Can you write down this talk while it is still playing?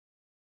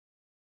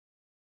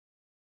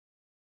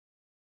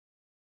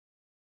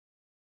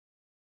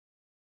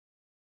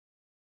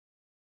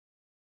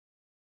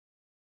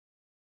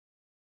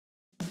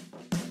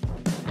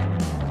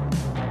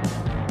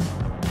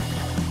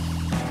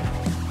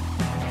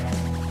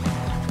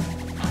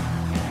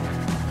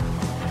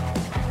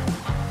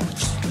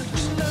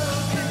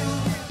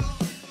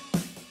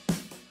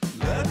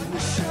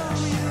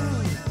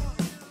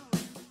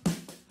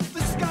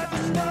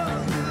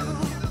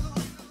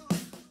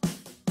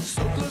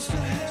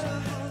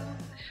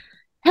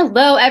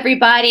Hello,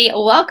 everybody.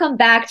 Welcome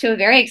back to a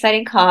very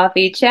exciting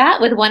coffee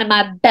chat with one of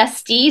my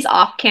besties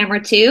off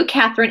camera too,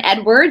 Catherine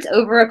Edwards,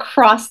 over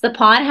across the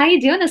pond. How you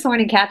doing this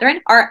morning,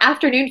 Catherine? Or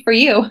afternoon for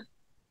you?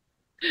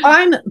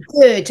 I'm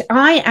good.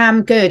 I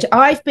am good.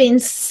 I've been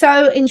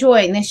so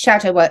enjoying this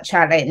shadow work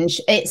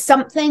challenge. It's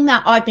something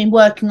that I've been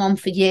working on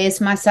for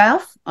years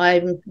myself.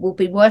 I will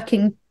be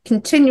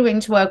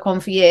continuing to work on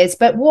for years.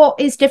 But what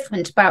is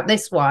different about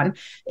this one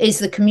is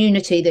the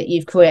community that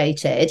you've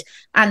created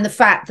and the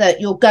fact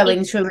that you're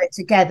going through it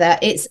together.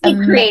 It's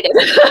amazing.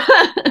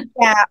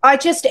 Yeah,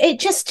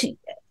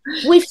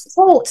 we've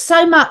thought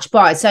so much,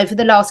 Brice, over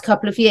the last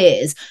couple of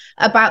years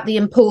about the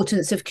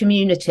importance of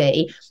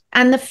community.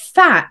 And the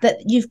fact that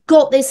you've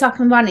got this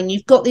up and running,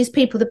 you've got these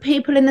people, the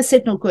people in the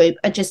Signal group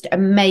are just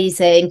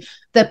amazing.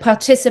 The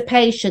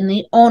participation,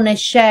 the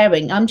honest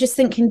sharing. I'm just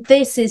thinking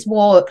this is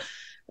what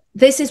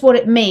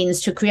it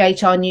means to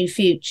create our new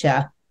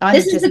future.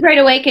 This is a great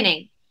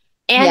awakening.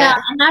 And, yeah.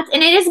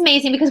 And it is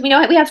amazing because we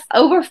know we have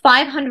over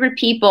 500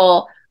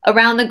 people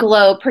around the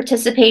globe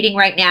participating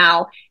right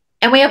now.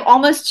 And we have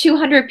almost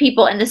 200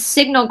 people in the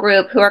Signal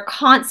group who are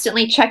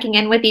constantly checking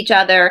in with each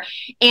other.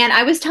 And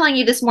I was telling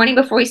you this morning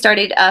before we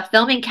started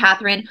filming,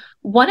 Catherine,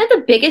 one of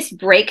the biggest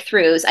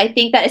breakthroughs, I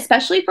think that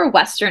especially for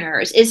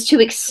Westerners, is to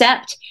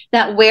accept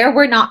that where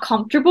we're not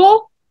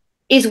comfortable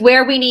is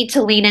where we need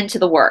to lean into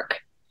the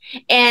work.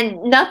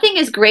 And nothing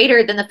is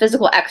greater than the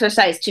physical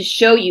exercise to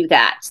show you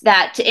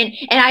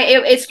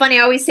it's funny,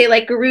 I always say,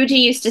 like Guruji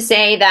used to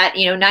say that,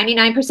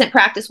 99%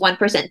 practice,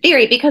 1%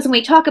 theory, because when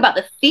we talk about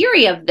the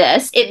theory of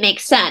this, it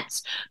makes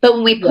sense. But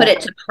when we put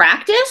it to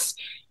practice,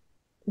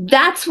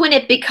 that's when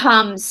it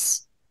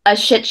becomes a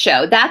shit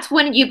show. That's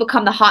when you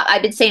become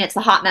I've been saying it's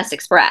the hot mess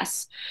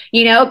express,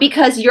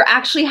 because you're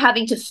actually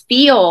having to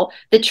feel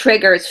the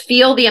triggers,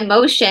 feel the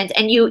emotions.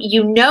 And you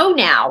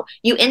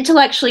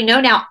intellectually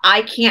know now,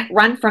 I can't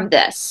run from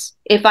this.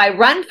 If I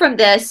run from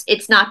this,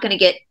 it's not going to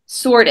get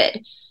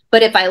sorted.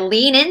 But if I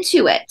lean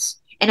into it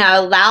and I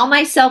allow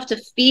myself to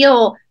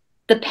feel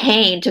the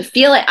pain, to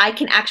feel it, I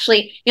can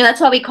actually,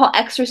 that's why we call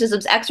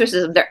exorcisms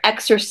exorcism. They're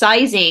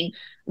exorcising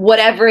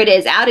whatever it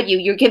is out of you.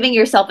 You're giving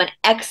yourself an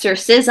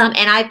exorcism.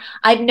 And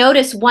I've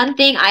noticed one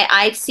thing.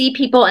 I see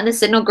people in the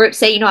Signal group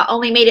say, I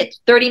only made it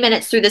 30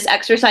 minutes through this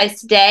exercise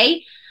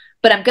today,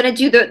 but I'm going to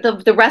do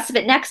the rest of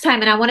it next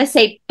time. And I want to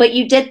say, but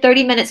you did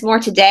 30 minutes more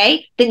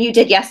today than you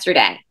did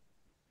yesterday.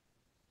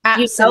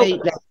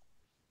 Absolutely.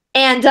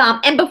 And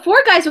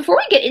before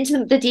we get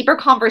into the deeper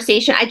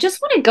conversation, I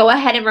just want to go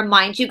ahead and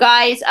remind you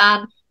guys,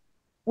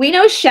 we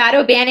know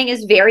shadow banning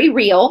is very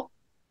real.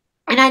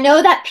 And I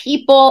know that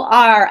people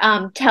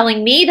are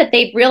telling me that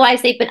they've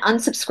realized they've been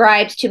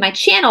unsubscribed to my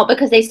channel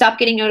because they stopped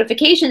getting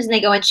notifications and they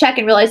go and check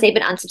and realize they've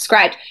been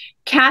unsubscribed.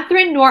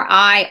 Catherine nor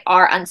I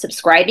are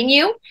unsubscribing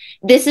you.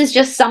 This is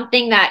just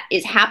something that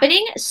is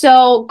happening.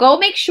 So go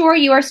make sure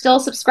you are still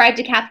subscribed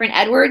to Catherine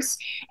Edwards.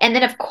 And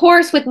then, of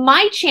course, with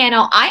my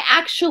channel,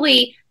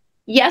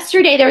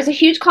 yesterday there was a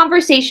huge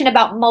conversation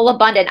about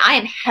Mullabunda. I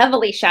am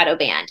heavily shadow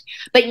banned.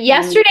 But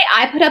yesterday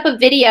I put up a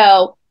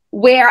video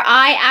where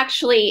I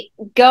actually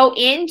go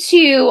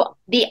into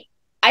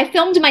I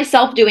filmed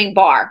myself doing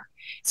Barre.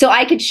 So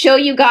I could show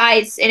you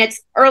guys, and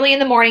it's early in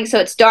the morning, so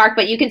it's dark,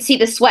 but you can see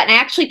the sweat, and I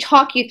actually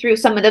talk you through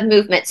some of the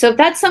movement. So if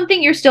that's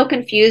something you're still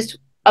confused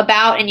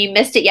about and you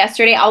missed it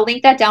yesterday, I'll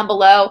link that down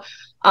below.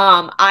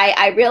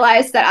 I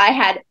realized that I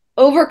had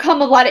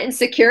overcome a lot of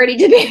insecurity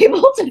to be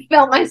able to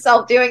film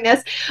myself doing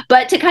this,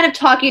 but to kind of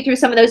talk you through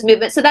some of those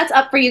movements. So that's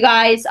up for you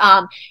guys.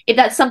 If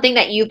that's something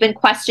that you've been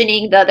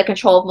questioning, the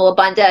control of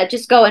Mullabunda,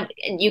 just go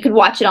and you can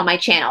watch it on my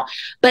channel.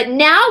 But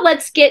now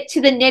let's get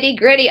to the nitty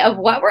gritty of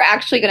what we're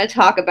actually going to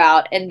talk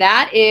about. And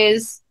that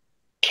is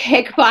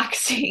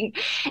kickboxing.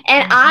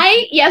 And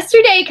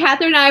yesterday,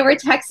 Catherine and I were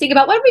texting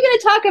about, what are we going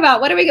to talk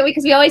about?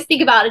 Because we always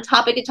think about a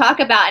topic to talk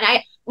about.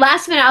 And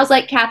last minute, I was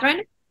like,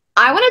 Catherine,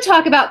 I want to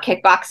talk about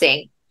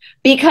kickboxing.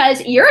 Because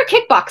you're a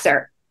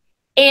kickboxer.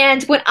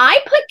 And when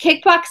I put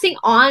kickboxing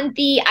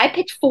I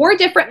picked 4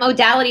 different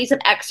modalities of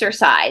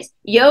exercise: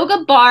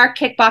 yoga, barre,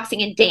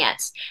 kickboxing, and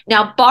dance.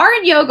 Now, barre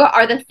and yoga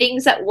are the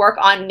things that work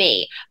on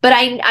me. But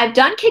I've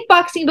done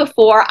kickboxing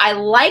before. I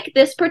like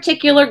this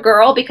particular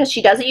girl because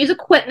she doesn't use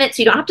equipment,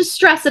 so you don't have to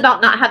stress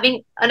about not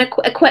having an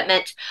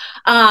equipment.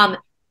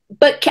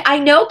 But I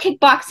know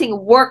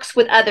kickboxing works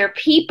with other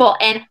people.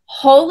 And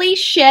holy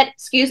shit,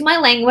 excuse my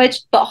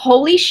language, but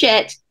holy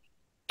shit,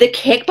 the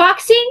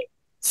kickboxing,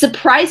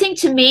 surprising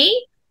to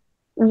me,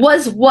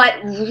 was what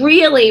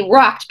really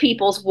rocked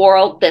people's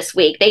world this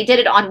week. They did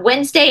it on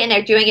Wednesday and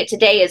they're doing it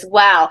today as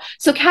well.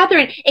 So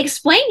Catherine,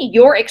 explain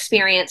your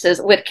experiences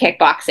with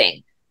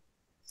kickboxing.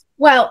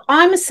 Well,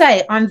 I must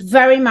say I'm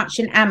very much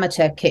an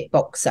amateur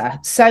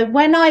kickboxer. So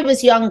when I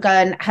was younger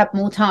and had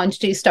more time to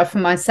do stuff for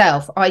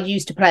myself, I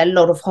used to play a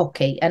lot of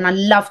hockey, and I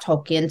loved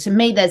hockey. And to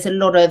me, there's a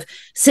lot of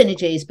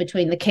synergies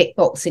between the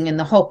kickboxing and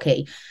the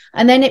hockey.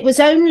 And then it was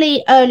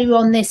only earlier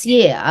on this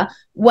year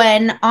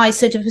when I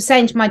sort of was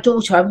saying to my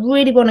daughter, I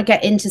really want to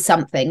get into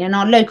something. And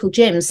our local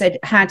gym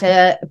had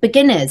a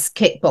beginners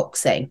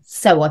kickboxing.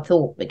 So I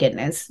thought,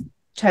 beginners,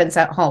 turns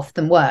out half of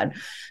them weren't.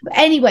 But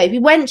anyway, we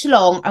went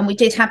along and we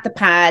did have the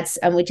pads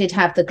and we did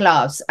have the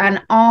gloves,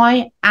 and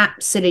I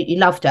absolutely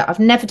loved it. I've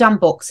never done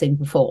boxing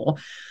before.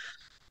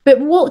 But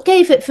what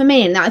gave it for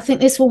me, and I think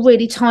this will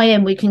really tie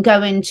in, we can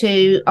go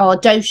into our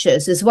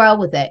doshas as well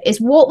with it, is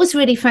what was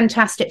really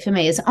fantastic for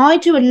me is I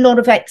do a lot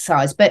of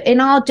exercise, but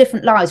in our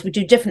different lives, we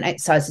do different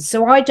exercises.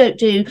 So I don't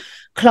do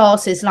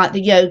classes like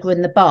the yoga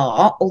and the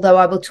bar, although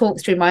I will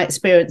talk through my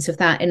experience of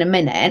that in a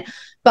minute.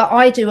 But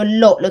I do a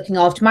lot looking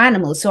after my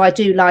animals. So I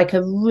do like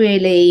a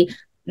really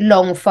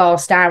long,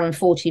 fast hour and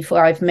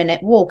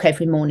 45-minute walk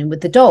every morning with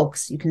the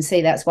dogs. You can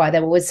see that's why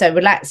they're always so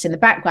relaxed in the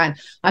background.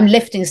 I'm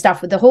lifting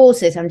stuff with the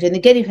horses, I'm doing the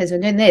guinea pigs,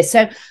 I'm doing this.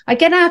 So I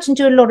get out and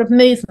do a lot of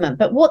movement.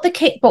 But what the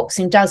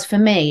kickboxing does for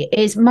me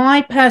is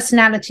my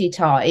personality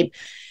type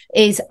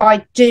is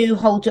I do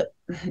hold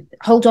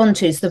on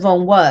to is the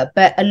wrong word,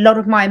 but a lot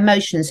of my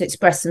emotions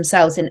express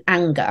themselves in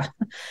anger.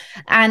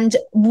 And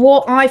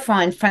what I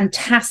find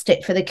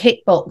fantastic for the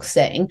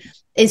kickboxing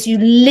is you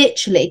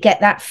literally get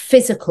that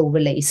physical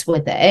release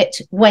with it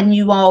when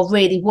you are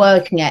really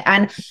working it.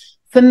 And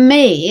for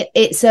me,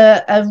 it's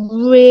a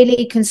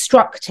really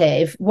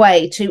constructive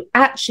way to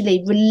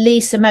actually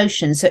release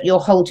emotions that you're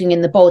holding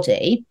in the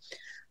body,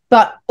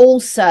 but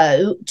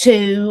also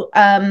to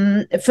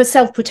for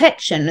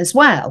self-protection as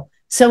well.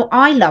 So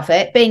I love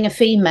it. Being a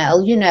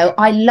female, you know,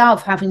 I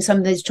love having some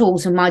of these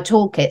tools in my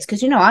toolkits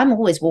because, you know, I'm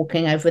always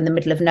walking over in the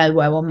middle of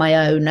nowhere on my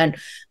own and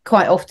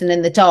quite often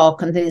in the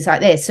dark and things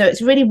like this. So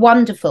it's really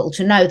wonderful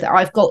to know that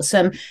I've got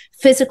some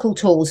physical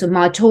tools in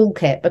my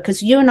toolkit,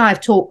 because you and I have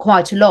talked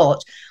quite a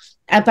lot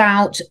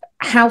about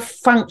how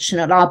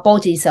functional our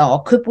bodies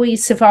are. Could we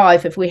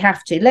survive if we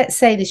have to? Let's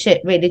say the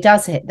shit really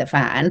does hit the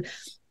fan,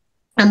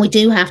 and we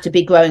do have to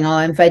be growing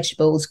our own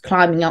vegetables,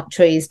 climbing up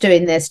trees,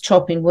 doing this,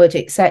 chopping wood,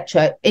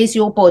 etc. Is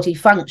your body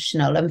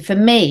functional? And for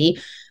me,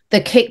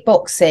 the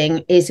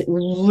kickboxing is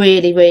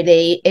really,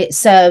 really, it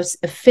serves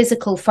a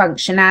physical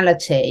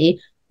functionality,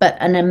 but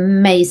an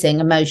amazing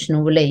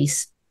emotional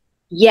release.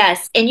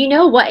 Yes. And you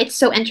know what? It's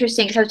so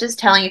interesting because I was just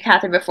telling you,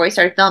 Catherine, before we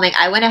started filming,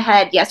 I went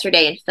ahead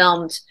yesterday and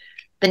filmed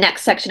the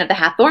next section of the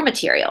Hathor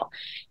material.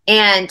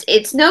 And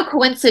it's no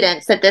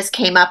coincidence that this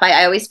came up.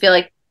 I always feel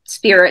like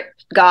spirit,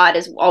 God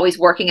is always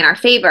working in our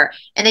favor.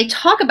 And they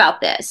talk about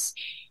this.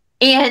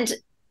 And,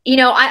 you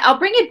know, I'll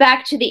bring it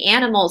back to the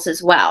animals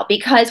as well,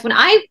 because when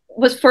I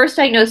was first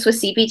diagnosed with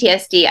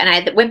CPTSD and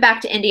I went back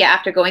to India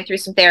after going through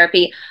some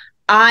therapy,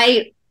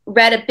 I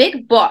read a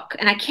big book,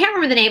 and I can't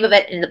remember the name of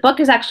it. And the book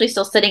is actually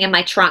still sitting in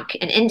my trunk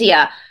in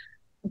India.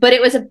 But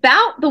it was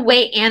about the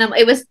way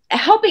it was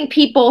helping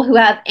people who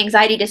have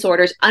anxiety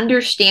disorders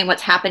understand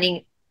what's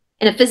happening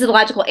in a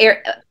physiological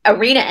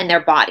arena in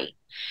their body.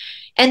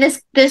 And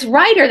this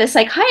writer, the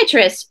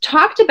psychiatrist,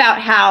 talked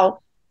about how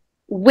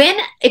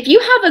if you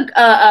have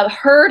a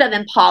herd of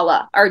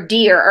impala or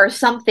deer or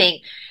something,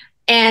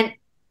 and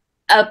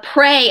a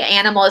prey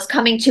animal is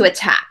coming to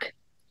attack,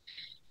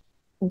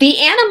 the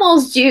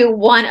animals do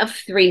one of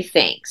three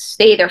things.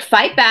 They either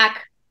fight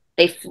back,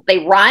 they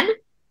run,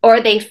 or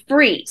they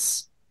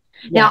freeze.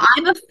 Yeah. Now,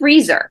 I'm a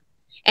freezer.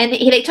 And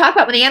they talk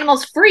about when the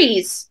animals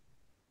freeze,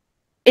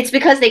 it's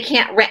because they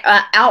can't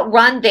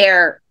outrun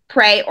their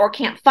prey or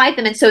can't fight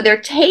them. And so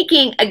they're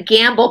taking a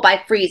gamble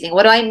by freezing.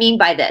 What do I mean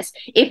by this?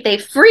 If they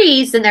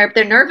freeze, then their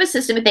nervous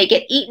system, if they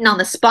get eaten on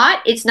the spot,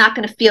 it's not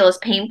going to feel as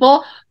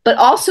painful. But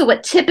also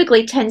what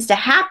typically tends to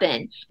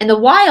happen in the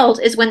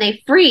wild is when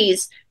they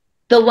freeze,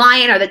 the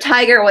lion or the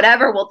tiger or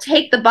whatever will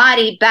take the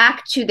body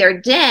back to their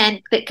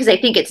den because they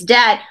think it's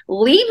dead,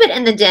 leave it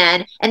in the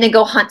den, and then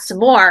go hunt some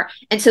more.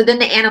 And so then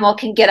the animal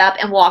can get up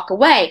and walk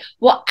away.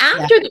 Well,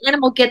 after the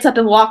animal gets up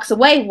and walks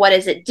away, what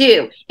does it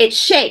do? It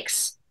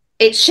shakes.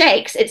 It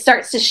shakes. It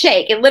starts to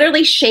shake. It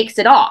literally shakes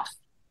it off.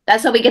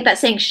 That's how we get that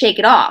saying, shake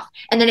it off.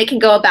 And then it can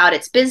go about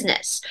its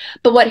business.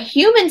 But what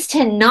humans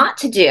tend not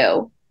to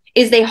do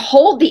is they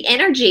hold the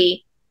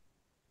energy,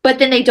 but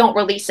then they don't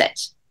release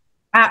it.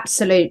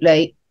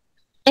 Absolutely.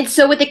 And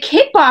so with the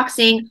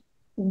kickboxing,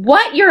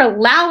 what you're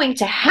allowing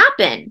to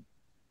happen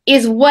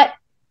is what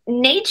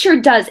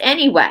nature does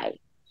anyway.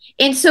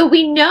 And so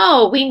we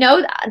know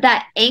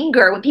that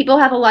anger, when people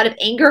have a lot of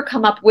anger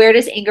come up, where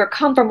does anger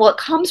come from? Well, it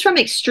comes from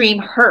extreme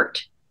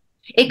hurt.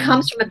 It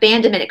comes from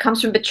abandonment. It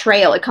comes from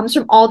betrayal. It comes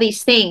from all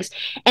these things.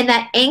 And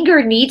that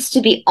anger needs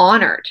to be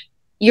honored.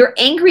 Your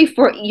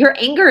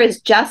anger is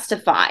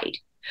justified.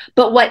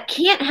 But what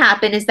can't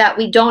happen is that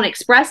we don't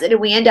express it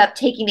and we end up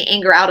taking the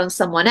anger out on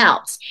someone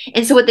else.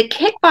 And so what the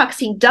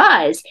kickboxing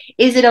does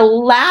is it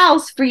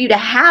allows for you to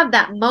have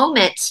that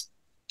moment,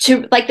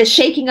 to like the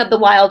shaking of the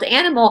wild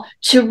animal,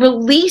 to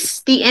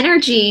release the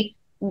energy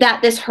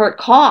that this hurt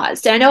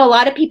caused. And I know a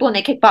lot of people when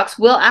they kickbox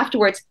will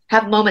afterwards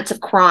have moments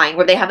of crying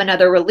where they have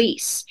another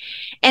release.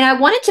 And I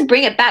wanted to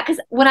bring it back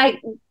because when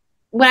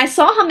I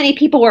saw how many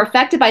people were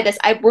affected by this,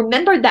 I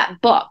remembered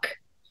that book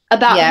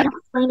about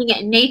explaining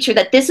it in nature,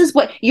 that this is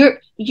what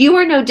you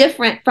are no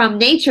different from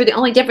nature. The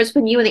only difference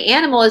between you and the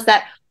animal is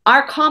that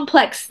our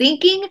complex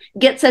thinking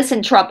gets us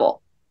in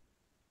trouble.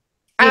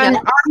 And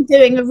I'm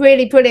doing a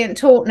really brilliant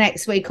talk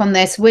next week on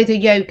this with a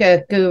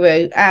yoga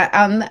guru,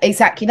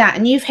 exactly that.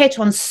 And you've hit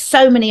on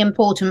so many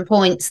important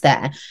points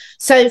there.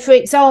 So, for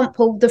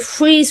example, the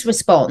freeze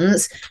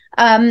response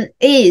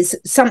is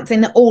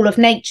something that all of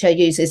nature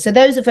uses. So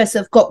those of us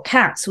who've got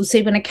cats will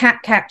see when a cat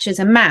catches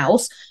a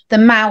mouse, the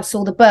mouse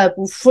or the bird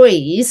will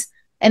freeze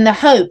in the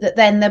hope that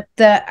then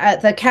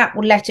the cat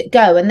will let it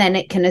go and then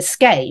it can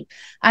escape.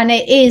 And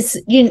it is,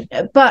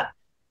 but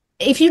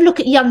if you look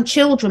at young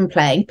children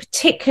playing,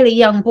 particularly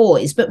young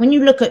boys, but when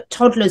you look at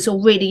toddlers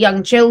or really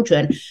young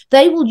children,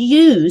 they will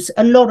use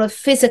a lot of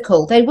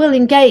they will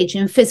engage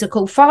in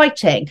physical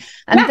fighting.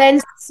 And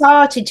then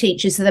society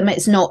teaches them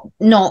it's not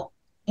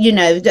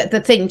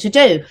the thing to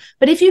do.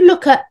 But if you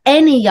look at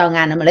any young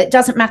animal, it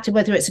doesn't matter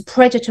whether it's a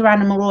predator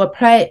animal or a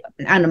prey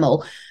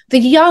animal, the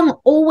young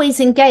always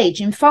engage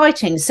in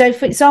fighting. So,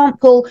 for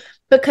example,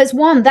 because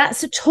one,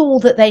 that's a tool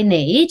that they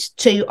need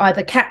to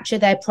either capture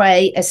their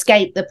prey,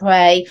 escape the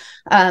prey,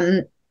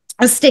 and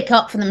stick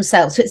up for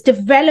themselves. So it's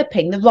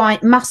developing the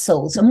right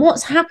muscles. And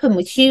what's happened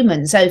with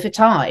humans over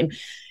time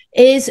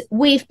is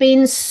we've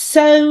been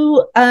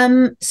so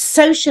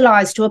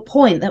socialized to a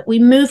point that we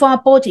move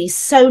our bodies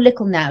so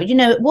little now.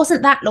 It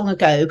wasn't that long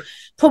ago,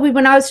 probably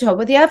when I was told,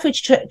 where the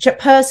average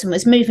person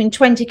was moving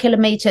 20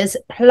 kilometers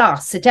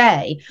plus a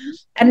day.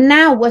 And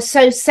now we're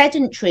so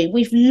sedentary,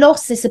 we've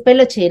lost this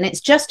ability. And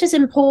it's just as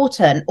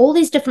important, all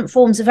these different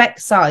forms of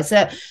exercise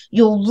that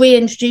you're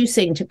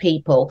reintroducing to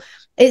people.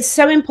 It's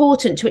so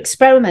important to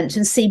experiment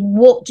and see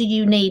what do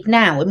you need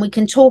now. And we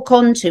can talk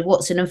on to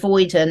what's an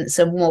avoidance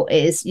and what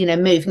is,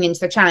 moving into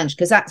the challenge,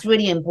 because that's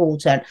really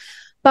important.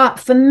 But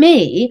for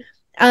me,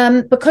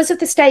 because of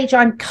the stage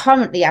I'm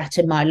currently at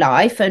in my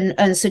life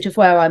and sort of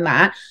where I'm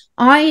at,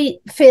 I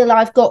feel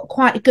I've got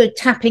quite a good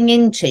tapping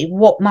into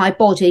what my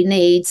body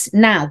needs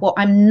now, what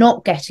I'm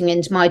not getting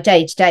into my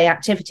day-to-day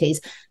activities.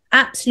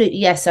 Absolutely,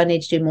 yes, I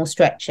need to do more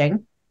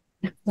stretching,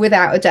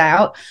 without a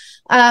doubt.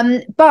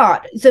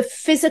 But the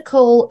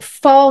physical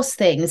fast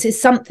things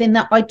is something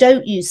that I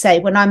don't use, say,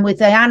 when I'm with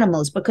the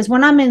animals, because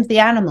when I'm with the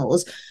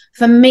animals,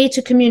 for me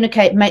to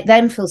communicate, make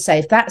them feel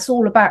safe, that's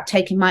all about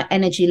taking my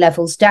energy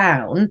levels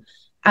down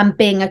and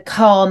being a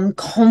calm,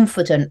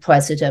 confident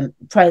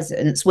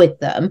presence with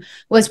them.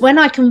 Whereas when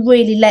I can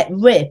really let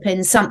rip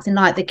in something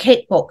like the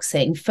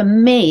kickboxing, for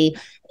me,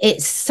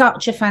 it's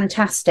such a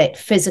fantastic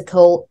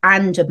physical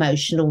and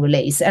emotional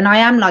release. And I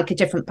am like a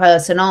different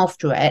person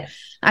after it.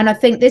 And I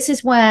think this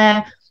is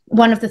where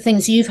one of the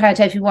things you've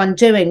had everyone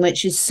doing,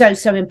 which is so,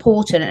 so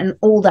important, and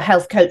all the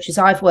health coaches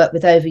I've worked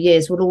with over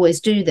years will always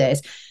do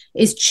this,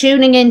 is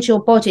tuning into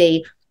your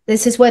body.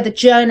 This is where the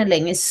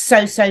journaling is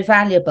so, so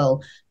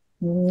valuable.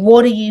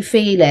 What are you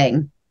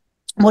feeling?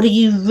 What are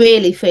you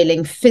really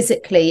feeling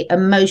physically,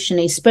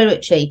 emotionally,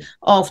 spiritually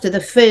after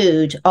the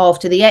food,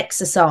 after the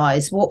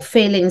exercise? What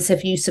feelings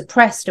have you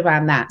suppressed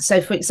around that?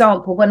 So, for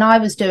example, when I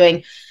was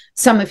doing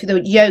some of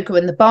the yoga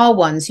and the bar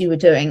ones you were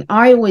doing,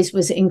 I always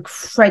was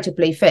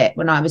incredibly fit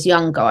when I was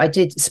younger.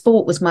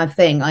 Sport was my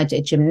thing. I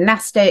did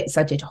gymnastics,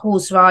 I did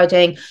horse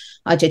riding,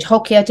 I did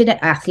hockey, I did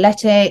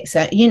athletics,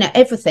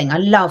 everything. I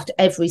loved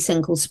every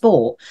single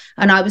sport,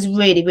 and I was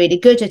really, really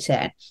good at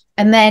it.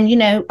 And then,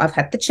 I've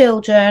had the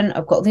children,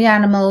 I've got the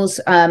animals.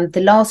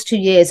 The last 2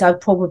 years, I've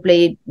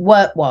probably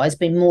work-wise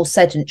been more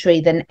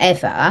sedentary than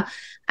ever.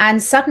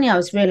 And suddenly I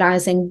was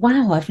realizing,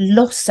 wow, I've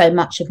lost so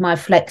much of my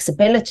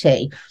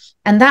flexibility.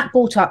 And that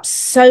brought up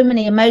so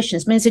many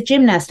emotions. I mean, as a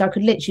gymnast, I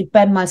could literally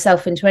bend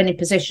myself into any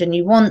position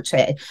you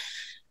wanted.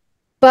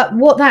 But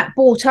what that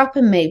brought up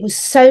in me was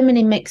so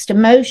many mixed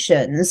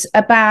emotions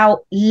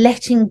about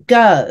letting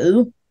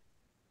go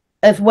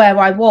of where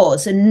I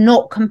was and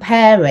not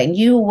comparing.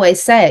 You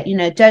always say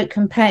it, don't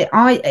compare.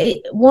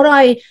 What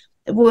I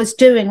was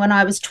doing when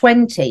I was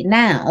 20,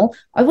 now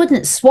I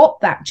wouldn't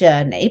swap that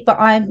journey, but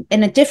I'm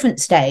in a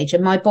different stage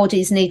and my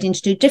body's needing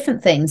to do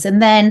different things.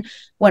 And then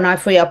when I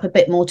free up a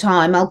bit more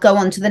time, I'll go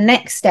on to the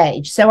next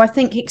stage. So I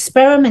think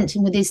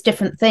experimenting with these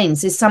different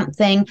things is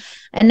something,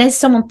 unless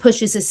someone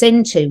pushes us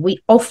into, we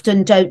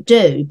often don't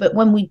do. But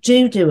when we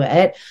do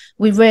it,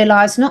 we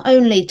realize not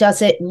only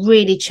does it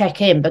really check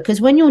in,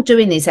 because when you're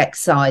doing these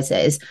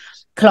exercises,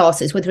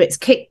 classes, whether it's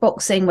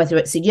kickboxing, whether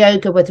it's a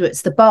yoga, whether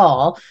it's the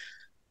bar,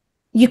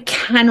 you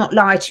cannot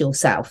lie to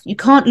yourself. You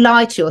can't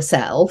lie to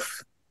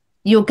yourself.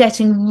 You're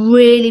getting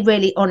really,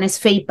 really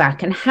honest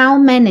feedback. And how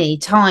many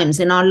times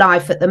in our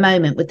life at the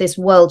moment with this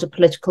world of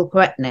political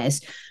correctness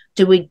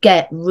do we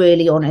get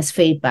really honest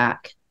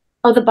feedback?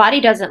 Oh, the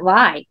body doesn't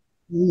lie.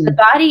 The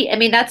body, I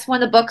mean, that's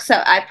one of the books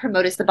that I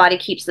promote is The Body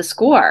Keeps the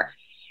Score.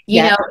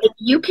 You know, if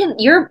you can,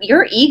 your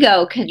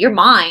ego can, your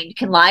mind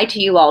can lie to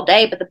you all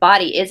day, but the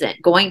body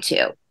isn't going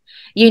to,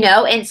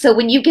 And so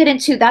when you get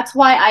into, that's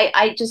why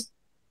I just,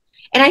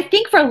 and I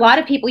think for a lot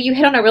of people, you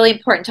hit on a really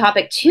important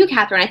topic too,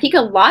 Catherine. I think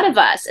a lot of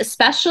us,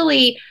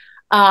 especially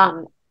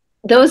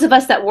those of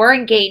us that were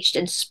engaged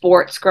in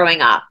sports growing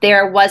up,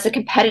 there was a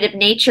competitive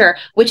nature,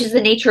 which is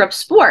the nature of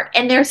sport.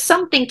 And there's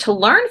something to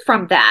learn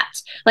from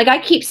that. Like I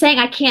keep saying,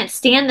 I can't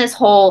stand this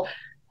whole,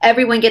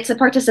 everyone gets a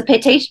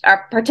participation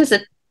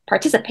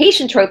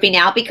trophy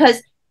now,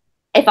 because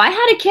if I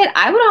had a kid,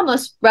 I would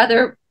almost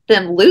rather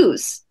them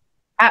lose.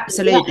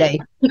 Absolutely.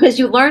 Yeah, because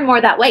you learn more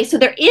that way. So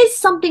there is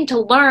something to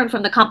learn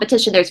from the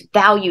competition. There's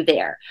value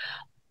there.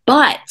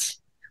 But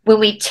when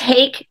we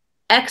take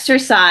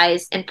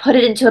exercise and put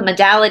it into a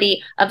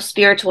modality of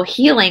spiritual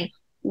healing,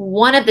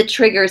 one of the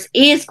triggers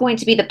is going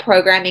to be the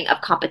programming of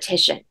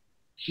competition.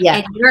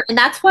 Yeah. And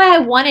that's why I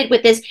wanted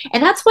with this.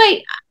 And that's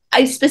why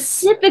I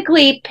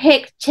specifically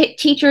picked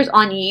teachers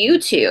on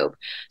YouTube.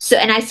 So,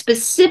 and I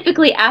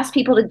specifically asked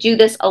people to do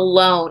this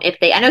alone if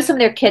they, I know some of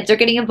their kids are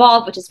getting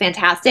involved, which is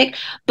fantastic,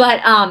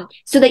 but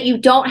so that you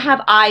don't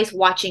have eyes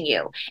watching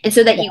you and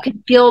so that you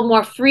can feel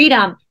more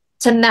freedom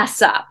to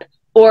mess up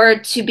or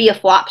to be a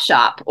flop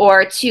shop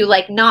or to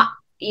like not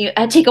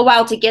take a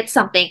while to get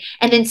something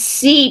and then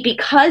see,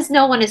 because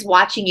no one is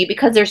watching you,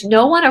 because there's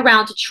no one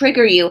around to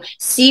trigger you,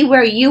 see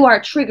where you are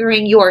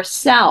triggering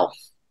yourself.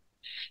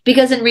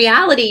 Because in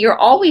reality, you're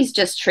always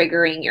just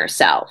triggering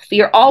yourself.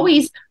 You're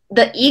always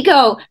the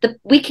ego.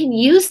 We can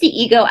use the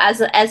ego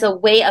as a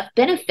way of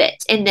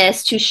benefit in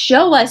this to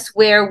show us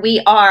where we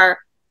are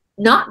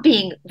not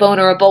being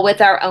vulnerable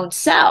with our own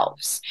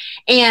selves.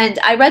 And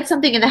I read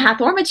something in the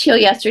Hathor material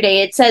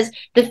yesterday. It says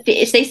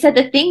they said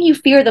the thing you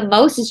fear the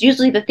most is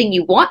usually the thing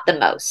you want the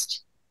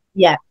most.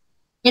 Yeah.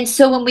 And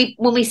so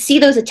when we see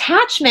those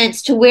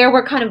attachments to where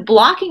we're kind of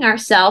blocking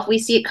ourselves, we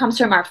see it comes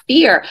from our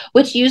fear,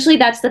 which usually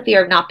that's the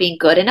fear of not being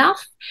good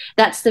enough.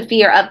 That's the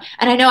fear of,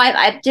 and I know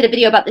I did a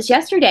video about this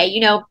yesterday, you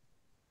know,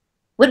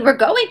 when we're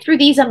going through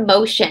these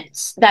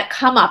emotions that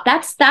come up,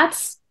 that's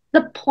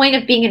the point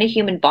of being in a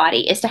human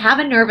body, is to have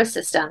a nervous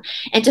system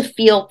and to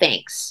feel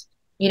things.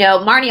 You know,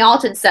 Marnie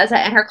Alton says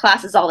that in her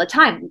classes all the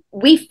time.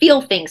 We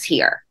feel things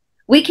here.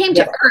 We came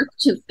to Earth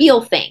to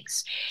feel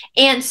things.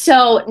 And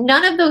so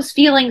none of those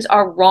feelings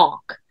are wrong.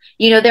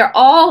 You know, they're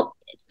all,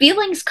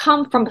 feelings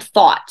come from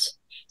thought.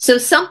 So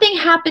something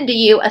happened to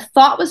you, a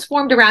thought was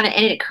formed around it,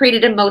 and it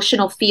created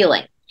emotional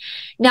feeling.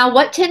 Now,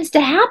 what tends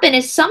to happen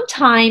is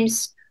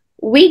sometimes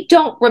we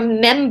don't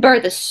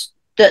remember the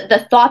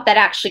thought that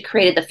actually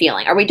created the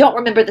feeling, or we don't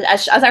remember,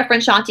 as our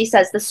friend Shanti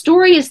says, the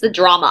story is the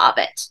drama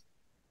of it.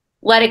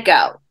 Let it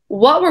go.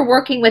 What we're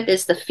working with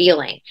is the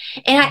feeling.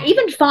 And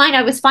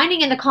I was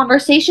finding in the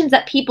conversations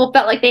that people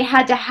felt like they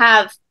had to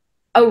have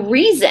a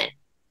reason.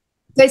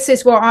 This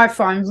is what I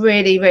find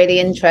really, really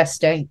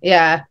interesting.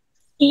 Yeah.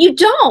 You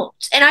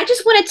don't. And I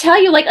just want to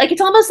tell you, like it's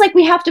almost like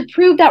we have to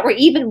prove that we're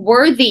even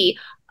worthy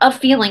of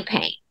feeling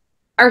pain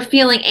or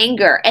feeling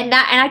anger. And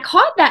I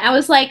caught that. And I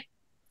was like,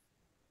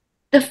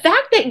 the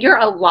fact that you're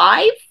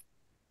alive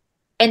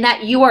and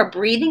that you are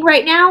breathing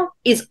right now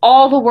is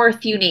all the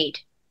worth you need.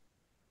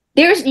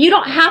 You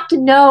don't have to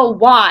know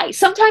why.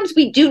 Sometimes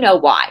we do know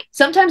why.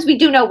 Sometimes we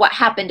do know what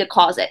happened to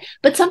cause it,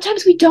 but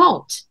sometimes we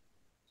don't.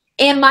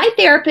 And my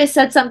therapist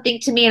said something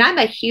to me, and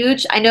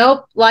I know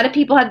a lot of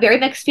people have very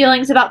mixed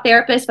feelings about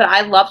therapists, but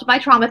I loved my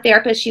trauma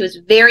therapist. She was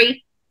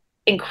very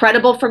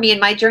incredible for me in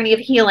my journey of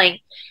healing.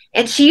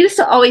 And she used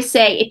to always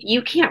say, if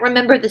you can't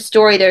remember the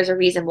story, there's a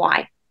reason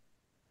why.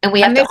 And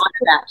we have to honor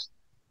that.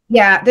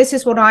 Yeah, this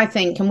is what I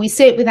think. And we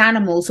see it with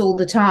animals all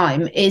the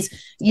time is,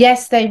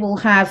 yes, they will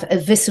have a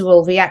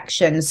visceral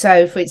reaction.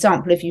 So, for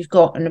example, if you've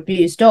got an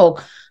abused dog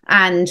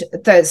and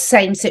the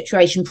same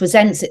situation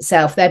presents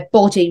itself, their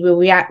body will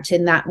react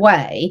in that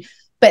way,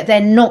 but they're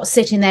not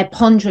sitting there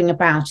pondering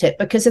about it.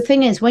 Because the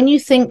thing is, when you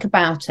think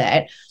about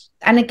it,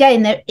 and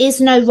again, there is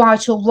no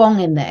right or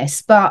wrong in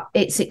this, but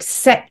it's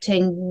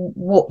accepting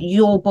what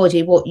your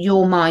body, what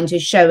your mind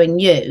is showing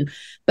you.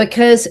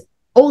 Because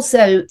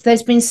also,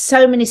 there's been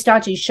so many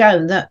studies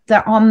shown that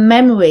our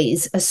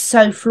memories are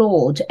so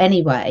flawed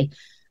anyway.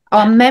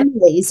 Our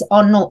memories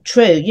are not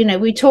true. You know,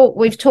 we've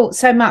talked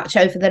so much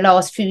over the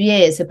last few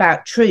years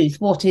about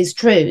truth, what is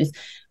truth,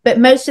 but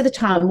most of the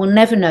time we'll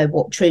never know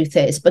what truth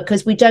is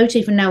because we don't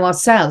even know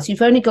ourselves.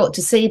 You've only got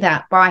to see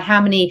that by how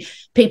many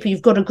people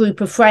you've got. A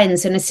group of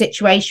friends and a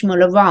situation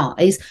will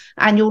arise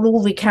and you'll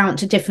all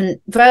recount a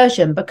different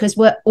version because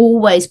we're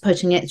always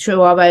putting it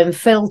through our own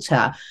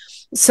filter.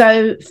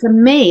 So for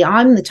me,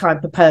 I'm the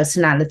type of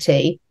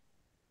personality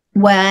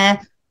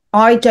where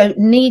I don't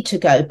need to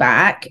go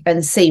back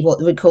and see what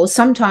the recall.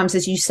 Sometimes,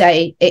 as you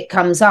say, it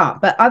comes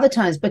up, but other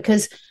times,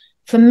 because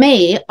for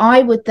me,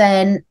 I would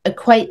then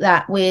equate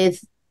that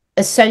with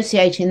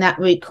associating that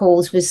root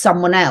cause with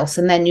someone else.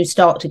 And then you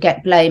start to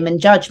get blame and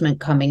judgment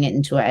coming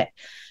into it.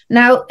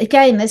 Now,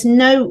 again, there's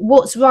no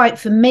what's right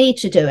for me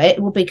to do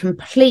it will be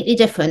completely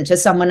different to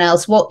someone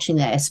else watching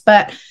this.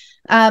 But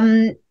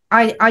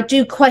I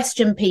do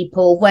question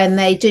people when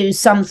they do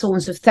some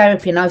forms of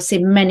therapy, and I've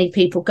seen many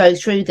people go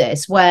through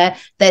this, where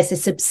there's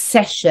this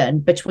obsession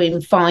between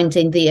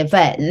finding the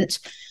event.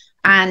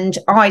 And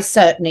I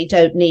certainly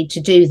don't need to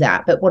do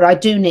that. But what I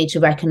do need to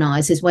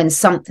recognize is when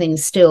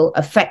something's still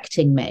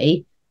affecting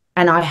me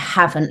and I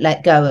haven't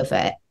let go of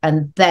it.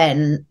 And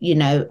then, you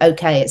know,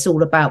 okay, it's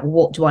all about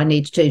what do I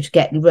need to do to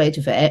get rid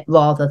of it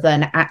rather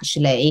than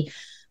actually,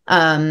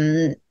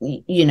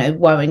 you know,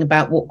 worrying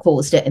about what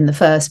caused it in the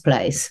first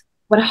place.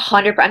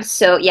 100%.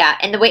 So yeah.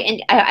 And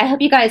I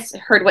hope you guys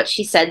heard what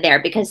she said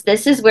there, because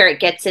this is where it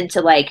gets into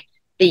like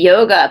the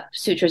yoga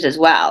sutras as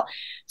well.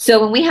 So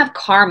when we have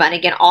karma, and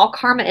again, all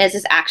karma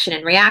is action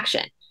and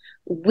reaction.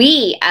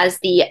 We, as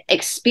the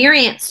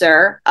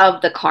experiencer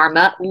of the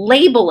karma,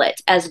 label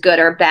it as good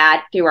or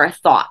bad through our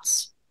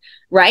thoughts,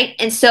 right?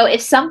 And so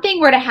if something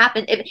were to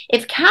happen,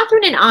 if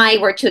Catherine and I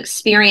were to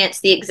experience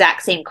the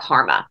exact same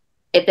karma,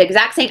 if the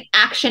exact same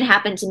action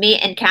happened to me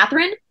and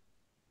Catherine,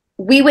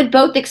 we would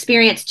both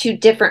experience two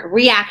different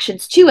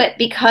reactions to it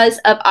because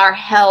of our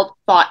held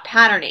thought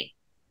patterning.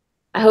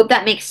 I hope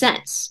that makes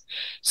sense.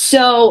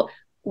 So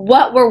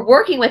what we're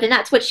working with, and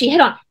that's what she hit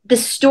on, the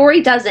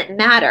story doesn't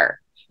matter.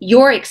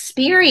 Your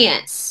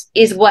experience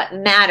is what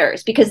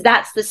matters, because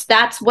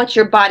that's what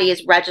your body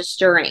is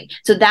registering.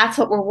 So that's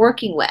what we're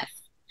working with.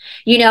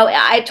 You know,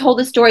 I've told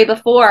the story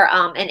before,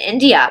 in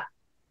India,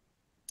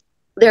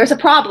 there's a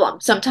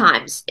problem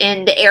sometimes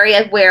in the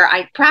area where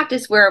I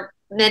practice, where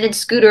men in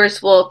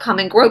scooters will come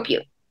and grope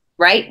you,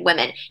 right?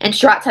 Women. And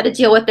Sharat's had to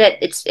deal with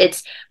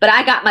it. But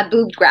I got my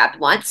boob grabbed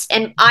once,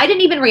 and I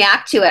didn't even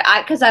react to it.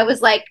 Because I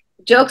was like,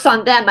 joke's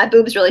on them. My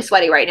boob's really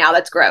sweaty right now.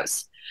 That's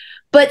gross.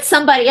 But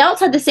somebody else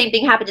had the same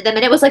thing happen to them,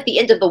 and it was like the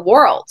end of the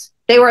world.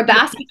 They were a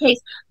basket case.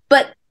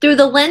 But through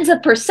the lens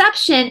of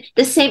perception,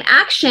 the same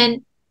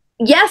action,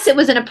 yes, it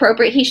was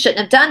inappropriate. He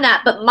shouldn't have done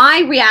that. But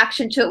my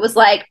reaction to it was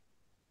like,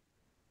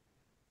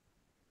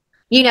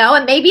 you know,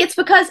 and maybe it's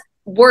because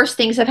worse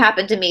things have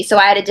happened to me, so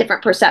I had a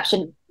different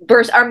perception.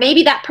 Or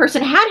maybe that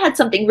person had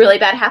something really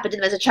bad happen to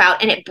them as a child,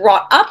 and it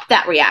brought up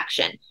that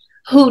reaction.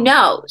 Who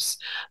knows?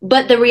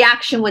 But the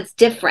reaction was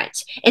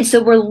different. And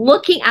so we're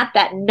looking at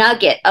that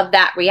nugget of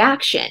that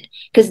reaction,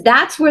 because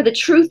that's where the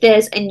truth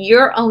is in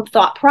your own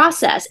thought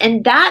process.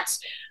 And that's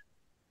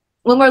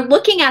when we're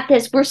looking at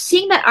this, we're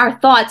seeing that our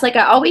thoughts, like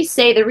I always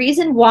say, the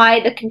reason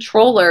why the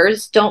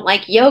controllers don't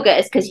like yoga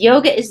is because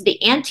yoga is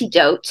the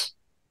antidote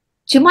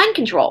to mind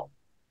control.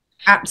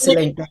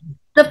 Absolutely.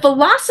 The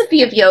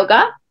philosophy of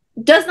yoga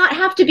does not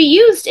have to be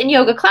used in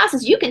yoga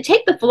classes. You can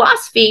take the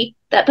philosophy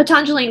that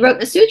Patanjali wrote in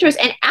the sutras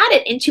and add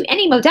it into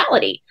any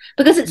modality,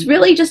 because it's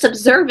really just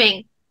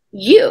observing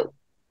you.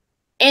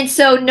 And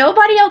so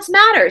nobody else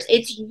matters.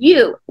 It's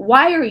you.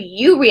 Why are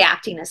you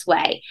reacting this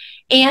way?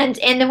 And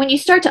then when you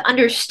start to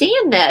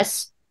understand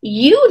this,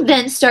 you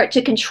then start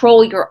to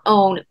control your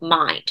own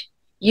mind.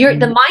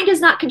 The mind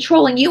is not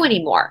controlling you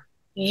anymore.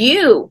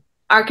 You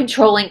are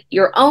controlling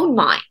your own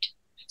mind.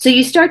 So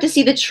you start to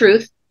see the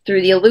truth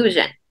through the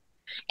illusion.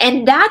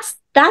 And that's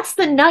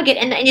the nugget.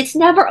 And it's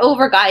never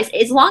over, guys.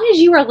 As long as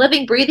you are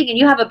living, breathing, and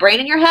you have a brain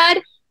in your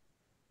head,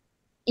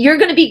 you're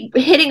going to be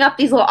hitting up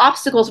these little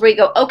obstacles where you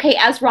go, okay,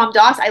 as Ram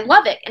Dass, I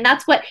love it. And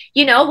that's what,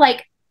 you know,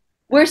 like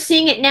we're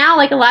seeing it now.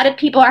 Like a lot of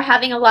people are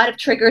having a lot of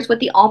triggers with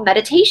the Om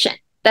meditation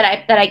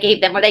that I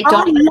gave them, where they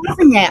don't. I'm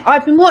loving it.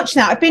 I've been watching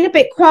that. I've been a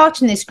bit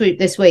quiet in this group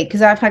this week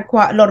because I've had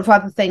quite a lot of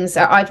other things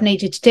that I've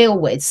needed to deal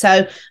with.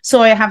 So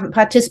sorry I haven't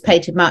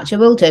participated much. I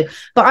will do.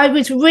 But I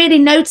was really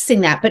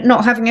noticing that, but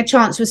not having a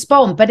chance to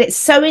respond. But it's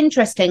so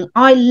interesting.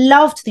 I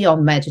loved the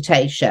Om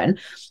meditation,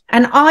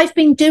 and I've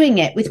been doing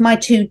it with my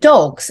two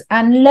dogs.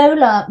 And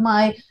Lola,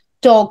 my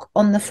dog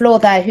on the floor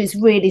there, who's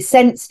really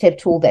sensitive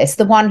to all this,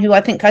 the one who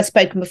I think I've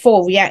spoken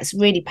before, reacts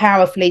really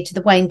powerfully to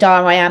the Wayne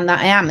Dyer I am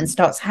that I am and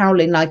starts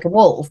howling like a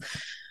wolf.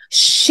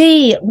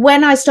 She,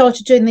 when I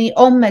started doing the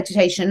Om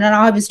meditation and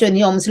I was doing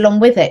the Oms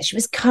along with it, she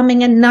was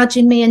coming and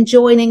nudging me and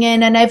joining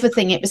in and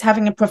everything. It was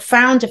having a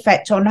profound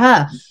effect on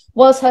her.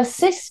 Was her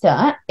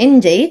sister,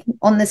 Indy,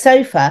 on the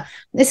sofa.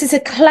 This is a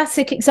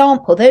classic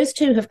example. Those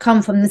two have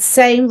come from the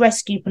same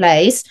rescue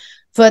place.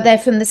 They're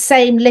from the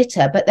same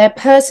litter, but their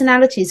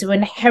personalities are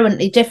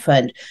inherently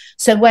different.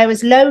 So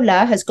whereas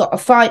Lola has got a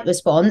fight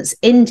response,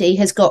 Indy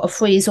has got a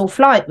freeze or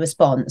flight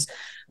response.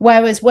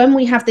 Whereas when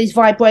we have these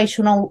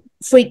vibrational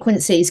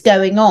frequencies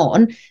going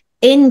on,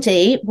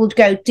 Indy will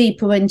go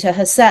deeper into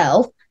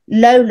herself.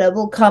 Lola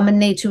will come and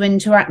need to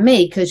interact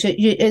me, because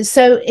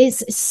so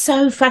it's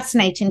so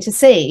fascinating to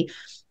see.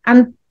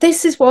 And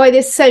this is why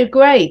it's so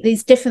great,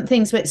 these different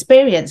things we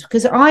experience,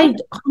 because I'm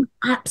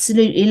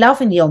absolutely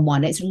loving the on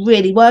one. It's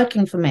really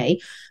working for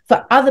me.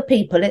 For other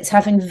people, it's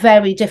having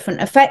very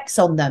different effects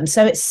on them.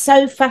 So it's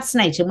so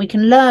fascinating. We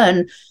can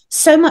learn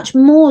so much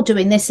more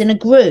doing this in a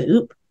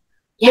group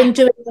than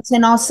doing this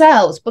in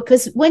ourselves.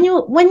 Because when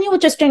you were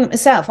just doing it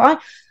yourself,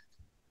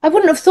 I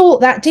wouldn't have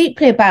thought that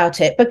deeply about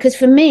it, because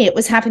for me, it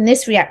was having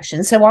this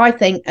reaction. So I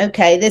think,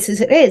 okay, this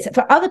is it is.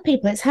 For other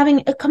people, it's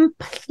having a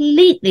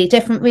completely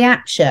different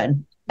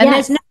reaction. And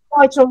there's no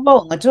right or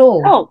wrong at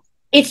all. Oh,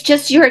 it's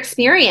just your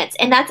experience.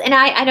 And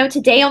I know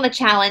today on the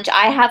challenge,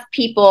 I have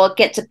people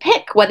get to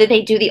pick whether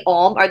they do the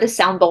Om or the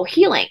sound bowl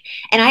healing.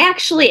 And I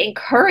actually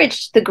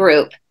encouraged the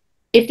group,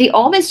 if the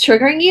Om is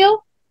triggering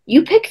you,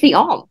 you pick the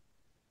Om.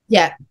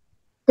 Yeah.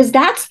 Because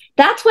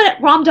that's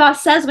what Ram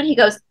Dass says when he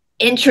goes,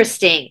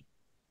 interesting.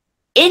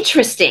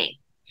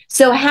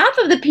 So half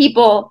of the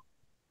people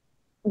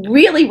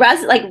really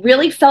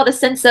really felt a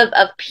sense of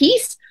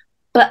peace,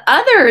 but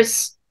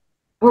others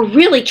were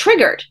really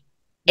triggered.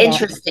 Yeah.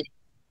 Interesting.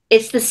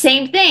 It's the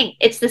same thing.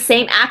 It's the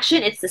same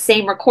action. It's the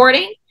same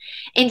recording.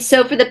 And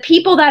so for the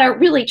people that are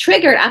really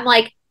triggered, I'm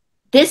like,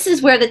 this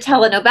is where the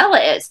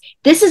telenovela is.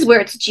 This is where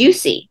it's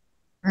juicy.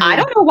 I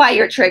don't know why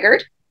you're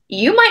triggered.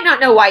 You might not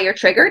know why you're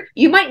triggered.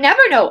 You might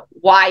never know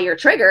why you're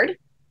triggered.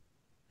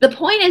 The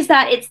point is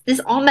that this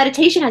all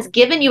meditation has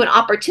given you an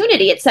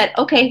opportunity. It said,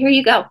 okay, here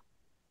you go.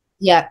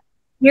 Yeah.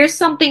 Here's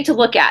something to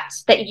look at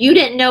that you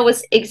didn't know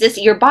was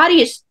existing. Your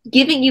body is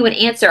giving you an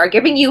answer, or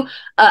giving you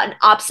an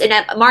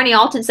and Marnie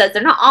Alton says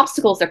they're not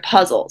obstacles, they're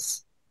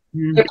puzzles.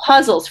 They're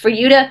puzzles for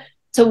you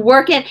to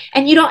work in.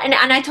 And you don't,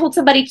 and I told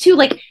somebody too,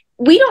 like,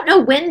 we don't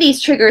know when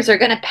these triggers are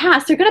going to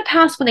pass. They're going to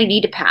pass when they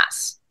need to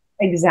pass.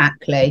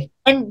 Exactly.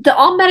 And the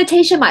all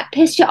meditation might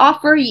piss you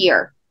off for a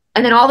year.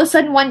 And then all of a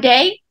sudden one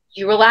day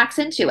you relax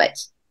into it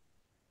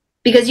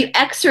because you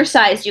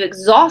exercised, you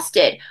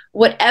exhausted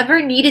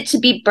whatever needed to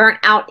be burnt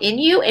out in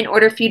you in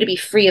order for you to be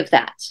free of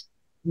that.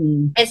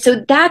 And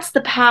so that's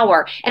the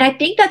power. And I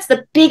think that's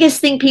the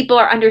biggest thing people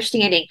are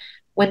understanding.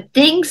 When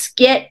things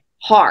get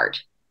hard,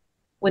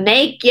 when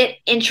they get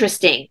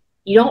interesting,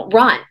 you don't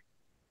run,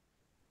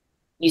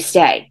 you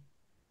stay.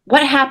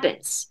 What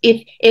happens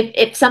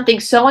if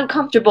something's so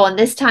uncomfortable and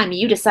this time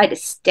you decide to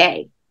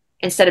stay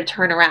instead of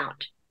turn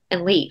around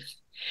and leave?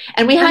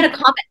 And we had a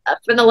comment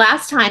from the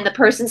last time. The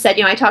person said,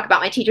 I talk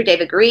about my teacher,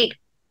 David Grieg,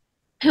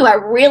 who I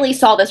really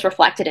saw this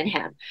reflected in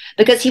him,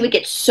 because he would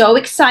get so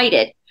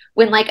excited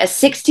when like a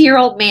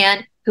 60-year-old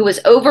man who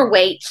was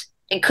overweight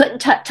and couldn't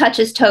touch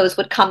his toes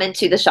would come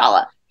into the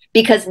shala,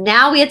 because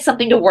now we had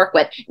something to work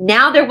with.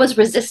 Now there was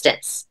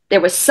resistance.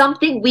 There was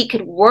something we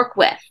could work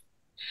with.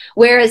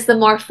 Whereas the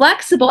more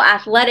flexible,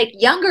 athletic,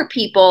 younger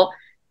people,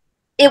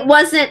 there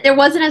wasn't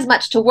as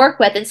much to work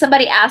with. And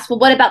somebody asked, well,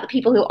 what about the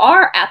people who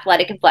are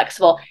athletic and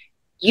flexible?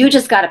 You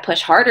just got to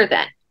push harder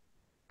then.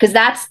 Because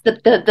that's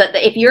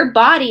if your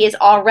body is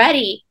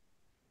already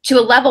to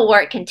a level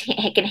where it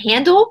can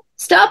handle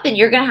stuff, then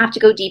you're going to have to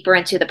go deeper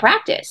into the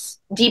practice,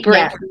 deeper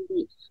into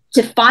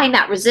to find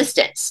that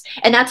resistance.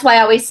 And that's why I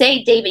always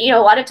say, David,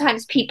 a lot of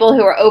times people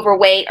who are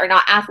overweight or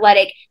not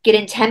athletic get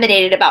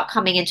intimidated about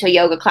coming into a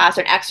yoga class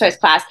or an exercise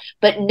class.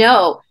 But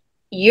no,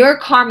 your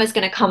karma is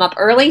going to come up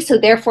early. So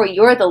therefore,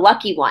 you're the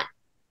lucky one.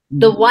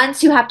 The ones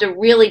who have to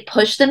really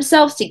push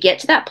themselves to get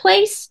to that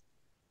place,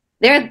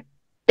 they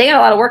got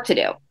a lot of work to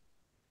do.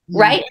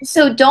 Right. And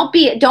so don't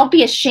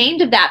be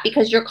ashamed of that,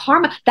 because your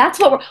karma, that's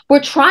what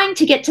we're trying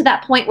to get to,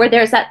 that point where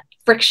there's that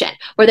friction,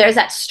 where there's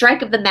that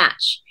strike of the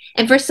match.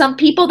 And for some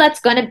people,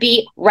 that's going to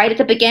be right at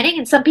the beginning.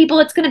 And some people,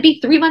 it's going to be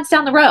 3 months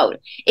down the road.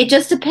 It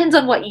just depends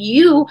on what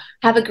you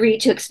have agreed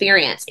to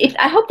experience.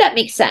 I hope that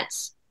makes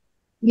sense.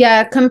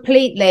 Yeah,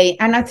 completely.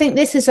 And I think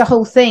this is the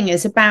whole thing,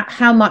 is about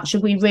how much are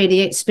we really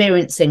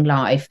experiencing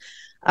life?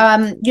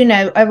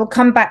 I will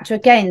come back to,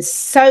 again,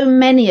 so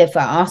many of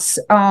us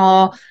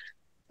are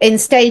in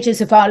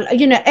stages of our,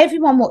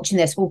 everyone watching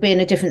this will be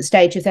in a different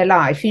stage of their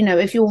life.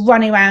 If you're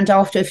running around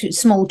after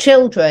small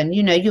children,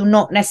 you're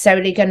not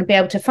necessarily going to be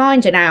able to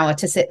find an hour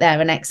to sit there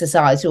and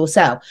exercise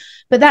yourself.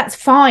 But that's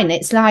fine.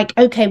 It's like,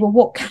 okay, well,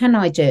 what can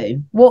I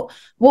do?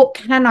 What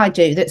can I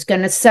do that's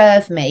going to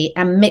serve me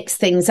and mix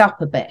things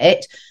up a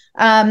bit?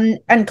 And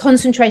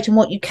concentrate on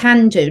what you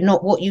can do,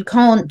 not what you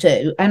can't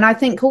do. And I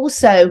think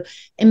also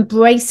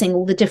embracing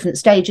all the different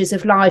stages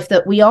of life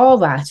that we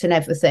are at and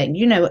everything.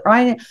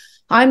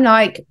 I'm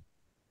like,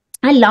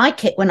 I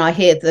like it when I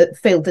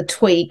feel the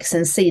tweaks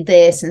and see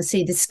this and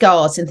see the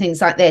scars and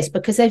things like this,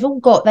 because they're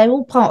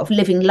all part of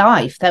living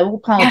life. They're all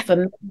part of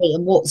me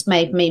and what's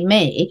made me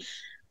me.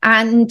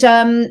 And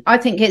I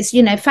think it's,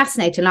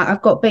 fascinating. Like,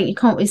 I've got you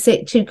can't really see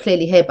it too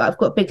clearly here, but I've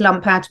got a big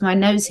lump out of my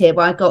nose here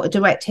where I got a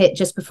direct hit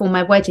just before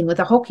my wedding with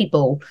a hockey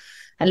ball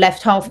and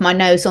left half my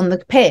nose on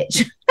the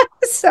pitch.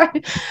 So,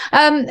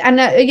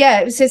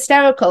 it was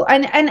hysterical.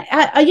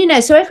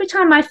 And so every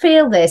time I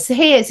feel this,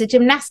 here's a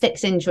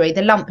gymnastics injury,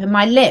 the lump in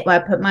my lip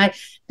where I put my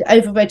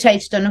over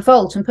rotated on a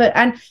vault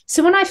and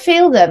so when I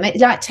feel them, it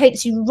like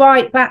takes you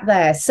right back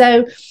there.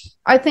 So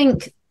I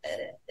think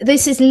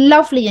this is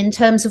lovely in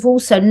terms of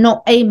also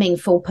not aiming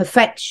for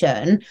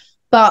perfection,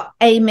 but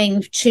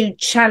aiming to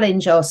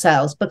challenge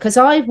ourselves, because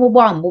I, for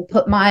one, will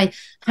put my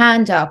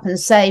hand up and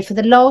say, for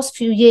the last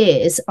few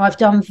years, I've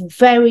done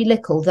very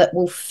little that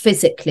will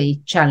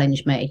physically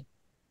challenge me.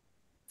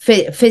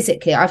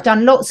 Physically, I've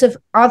done lots of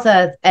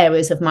other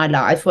areas of my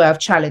life where I've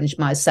challenged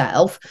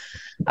myself,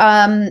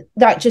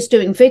 like just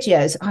doing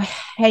videos. I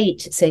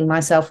hate seeing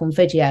myself on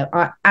video.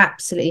 I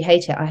absolutely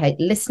hate it. I hate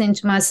listening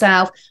to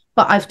myself.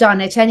 But I've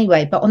done it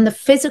anyway. But on the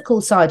physical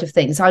side of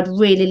things, I'd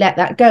really let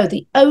that go.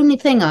 The only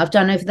thing I've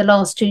done over the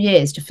last 2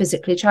 years to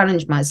physically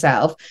challenge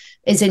myself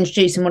is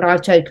introducing what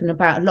I've spoken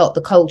about a lot,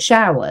 the cold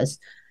showers.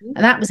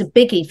 And that was a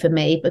biggie for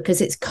me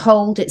because it's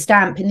cold, it's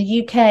damp. In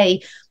the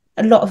UK,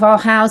 a lot of our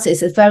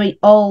houses are very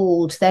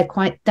old. They're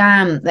quite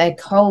damp, they're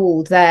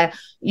cold, they're,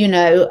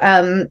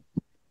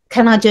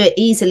 can I do it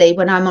easily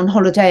when I'm on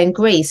holiday in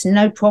Greece?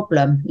 No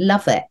problem.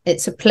 Love it.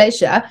 It's a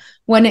pleasure.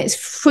 When it's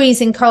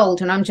freezing cold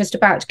and I'm just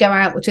about to go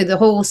out to the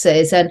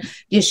horses and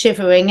you're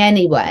shivering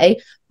anyway.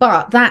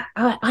 But that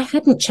I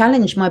hadn't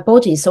challenged my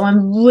body. So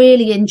I'm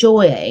really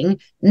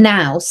enjoying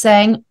now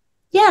saying,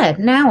 yeah,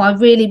 now I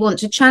really want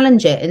to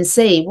challenge it and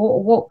see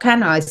what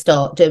can I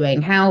start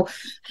doing? How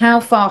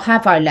far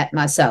have I let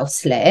myself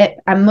slip?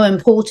 And more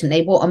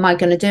importantly, what am I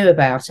going to do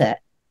about it?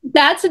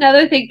 That's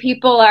another thing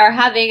people are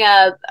having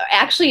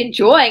actually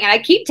enjoying. And I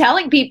keep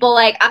telling people,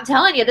 like, I'm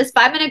telling you, this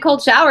 5 minute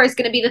cold shower is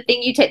going to be the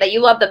thing you take that you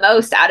love the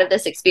most out of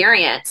this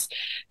experience,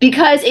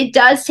 because it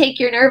does take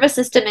your nervous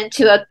system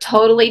into a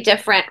totally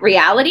different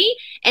reality,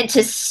 and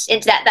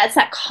into that's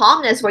that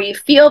calmness where you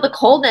feel the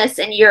coldness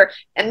and you're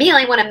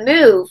immediately want to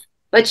move,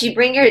 but you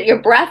bring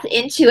your breath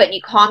into it and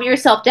you calm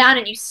yourself down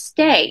and you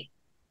stay.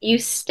 You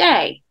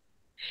stay.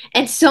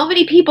 And so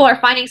many people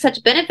are finding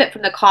such benefit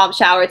from the calm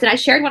showers. And I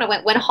shared one of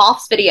Wim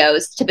Hof's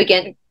videos to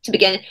begin.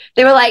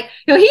 They were like,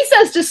 he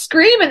says to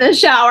scream in the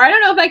shower. I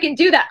don't know if I can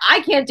do that.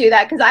 I can't do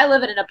that because I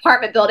live in an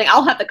apartment building.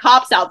 I'll have the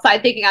cops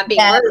outside thinking I'm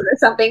being murdered or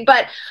something.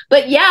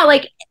 But yeah,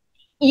 like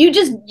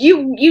it's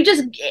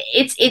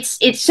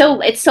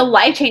so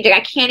life-changing.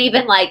 I can't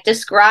even like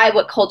describe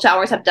what cold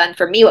showers have done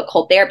for me, what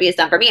cold therapy has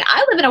done for me. And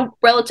I live in a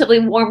relatively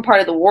warm part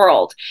of the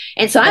world,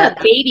 and so I'm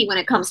a baby when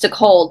it comes to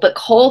cold, but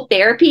cold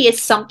therapy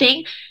is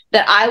something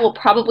that I will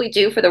probably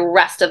do for the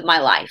rest of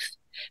my life,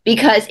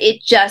 because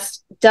it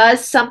just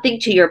does something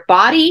to your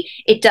body,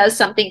 it does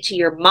something to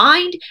your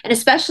mind, and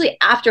especially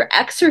after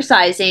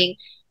exercising,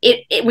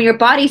 when your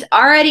body's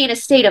already in a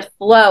state of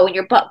flow and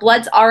your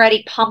blood's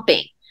already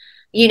pumping.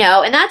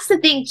 And that's the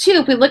thing too.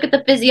 If we look at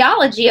the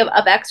physiology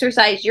of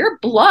exercise, your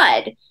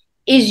blood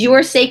is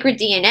your sacred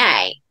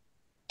DNA,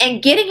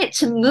 and getting it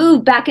to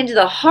move back into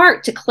the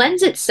heart to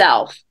cleanse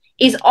itself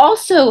is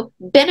also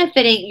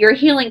benefiting your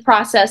healing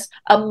process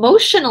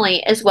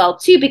emotionally as well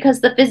too, because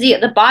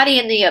the body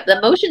and the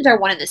emotions are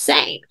one and the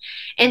same.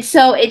 And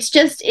so it's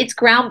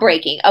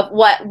groundbreaking of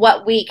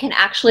what we can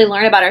actually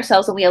learn about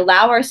ourselves when we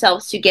allow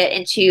ourselves to get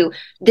into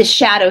the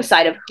shadow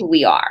side of who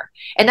we are.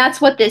 And that's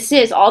what this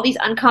is, all these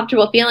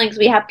uncomfortable feelings.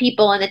 We have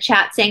people in the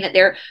chat saying that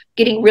they're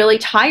getting really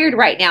tired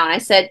right now. And I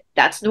said,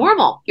 that's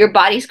normal. Your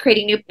body's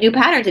creating new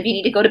patterns. If you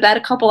need to go to bed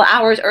a couple of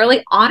hours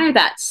early, honor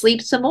that,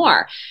 sleep some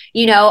more.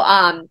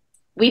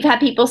 We've had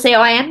people say,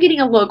 oh, I am getting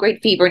a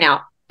low-grade fever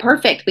now.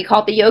 Perfect. We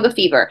call it the yoga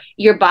fever.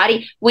 Your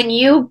body, when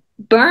you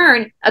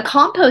burn a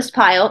compost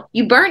pile,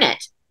 you burn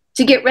it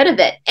to get rid of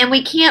it. And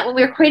when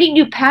we're creating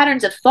new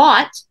patterns of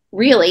thought,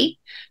 really,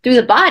 through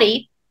the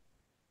body,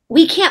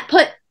 we can't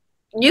put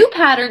new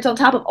patterns on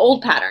top of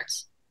old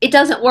patterns. It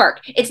doesn't work.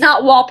 It's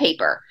not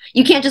wallpaper.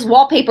 You can't just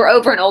wallpaper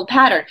over an old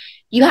pattern.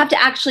 You have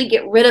to actually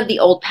get rid of the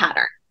old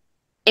pattern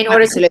in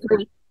order to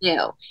create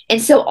new.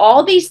 And so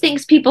all these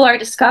things people are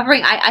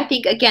discovering, I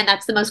think, again,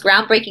 that's the most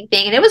groundbreaking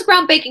thing. And it was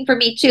groundbreaking for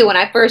me too when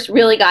I first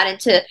really got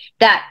into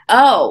that.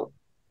 Oh,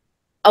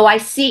 I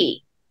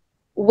see.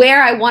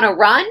 Where I want to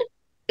run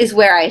is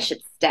where I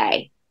should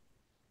stay,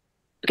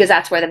 because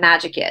that's where the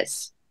magic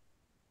is.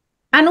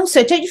 And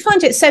also, don't you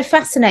find it so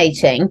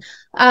fascinating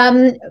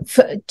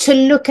to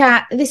look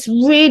at? This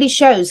really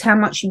shows how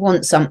much you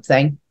want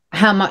something,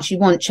 how much you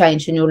want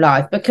change in your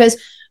life, because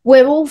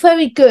we're all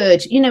very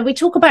good. We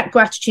talk about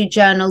gratitude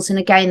journals, and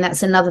again,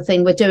 that's another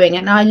thing we're doing.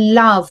 And I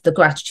love the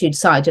gratitude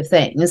side of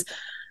things.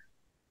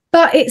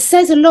 But it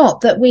says a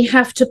lot that we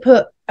have to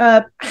put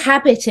a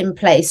habit in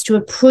place to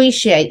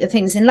appreciate the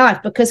things in life,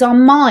 because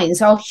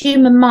our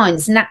human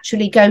minds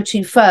naturally go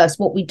to first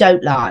what we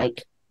don't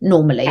like.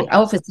 Normally,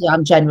 obviously,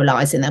 I'm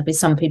generalizing. There'll be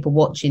some people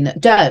watching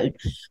that don't.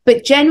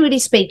 But generally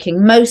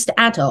speaking, most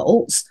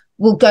adults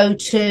will go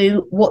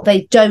to what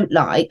they don't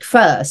like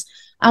first.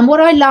 And what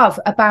I love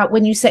about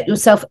when you set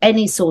yourself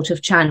any sort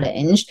of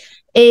challenge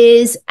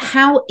is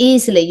how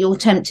easily you're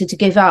tempted to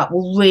give up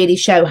will really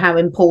show how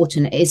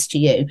important it is to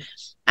you.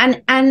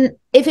 And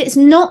if it's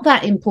not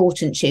that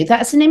important to you,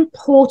 that's an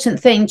important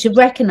thing to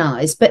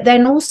recognize, but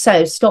then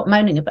also stop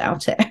moaning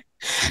about it.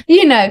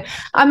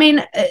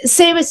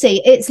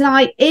 Seriously, it's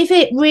like, if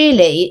it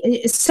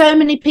really, so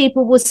many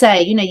people will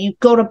say, you've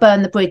got to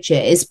burn the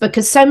bridges,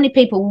 because so many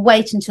people will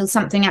wait until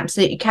something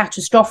absolutely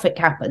catastrophic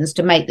happens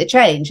to make the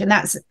change. And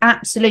that's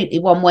absolutely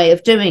one way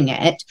of doing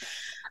it.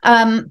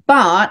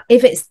 But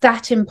if it's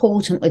that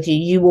important with you,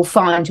 you will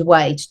find a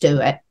way to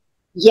do it.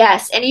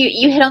 Yes. And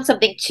you hit on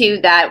something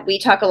too that we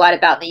talk a lot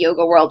about in the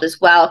yoga world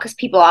as well, because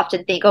people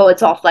often think, oh,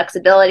 it's all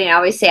flexibility. And I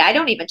always say, I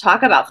don't even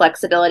talk about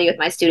flexibility with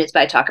my students,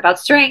 but I talk about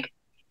strength,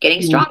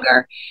 getting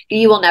stronger.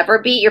 You will never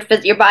be, your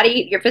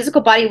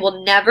physical body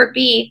will never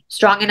be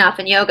strong enough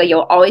in yoga.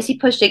 You'll always be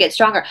pushed to get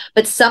stronger.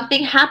 But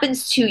something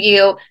happens to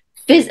you,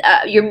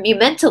 you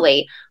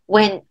mentally,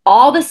 when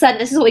all of a sudden,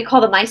 this is what we call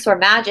the Mysore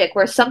magic,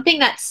 where something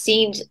that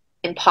seemed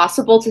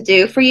impossible to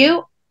do for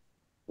you,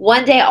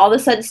 one day all of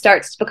a sudden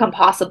starts to become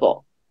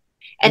possible.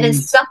 And then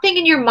something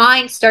in your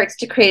mind starts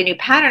to create a new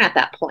pattern at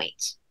that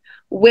point.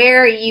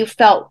 Where you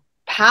felt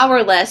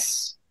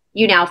powerless,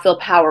 you now feel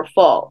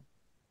powerful.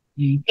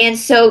 And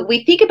so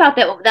we think about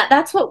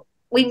that's what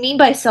we mean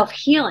by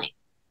self-healing.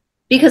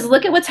 Because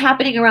look at what's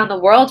happening around the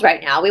world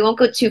right now. We won't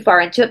go too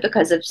far into it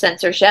because of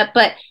censorship,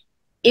 but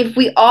if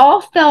we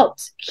all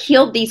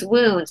healed these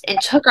wounds and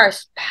took our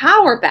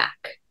power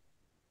back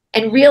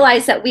and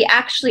realized that we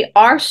actually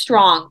are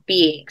strong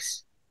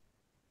beings,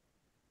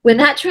 When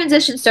that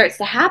transition starts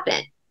to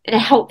happen in a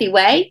healthy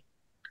way,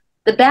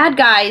 the bad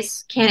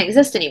guys can't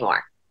exist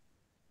anymore,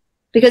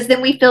 because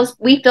then we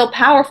feel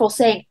powerful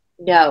saying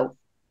no.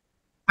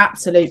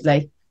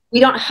 Absolutely. We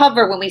don't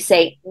hover when we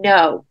say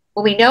no.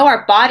 When we know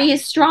our body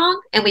is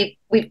strong and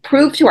we've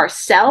proved to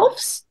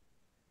ourselves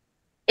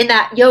in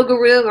that yoga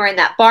room or in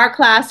that bar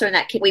class or in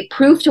that, we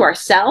prove to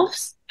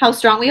ourselves how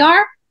strong we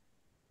are,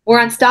 we're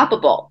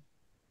unstoppable.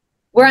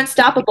 We're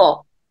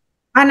unstoppable.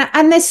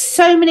 And there's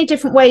so many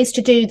different ways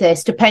to do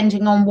this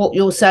depending on what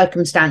your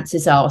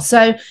circumstances are.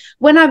 So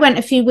when I went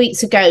a few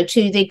weeks ago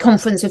to the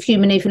Conference of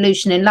Human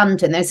Evolution in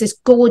London, there's this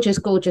gorgeous,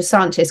 gorgeous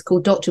scientist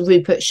called Dr.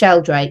 Rupert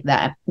Sheldrake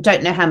there. I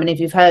don't know how many of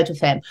you've heard of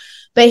him,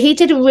 but he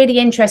did a really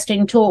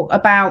interesting talk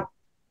about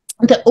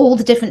all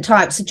the different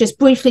types of, just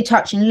briefly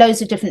touching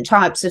loads of different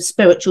types of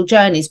spiritual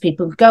journeys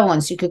people could go on.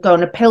 So you could go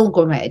on a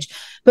pilgrimage.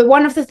 But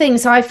one of the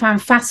things I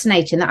found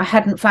fascinating that I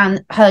hadn't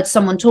heard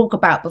someone talk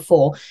about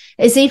before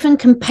is even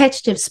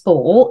competitive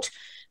sport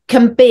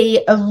can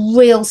be a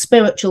real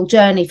spiritual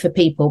journey for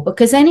people,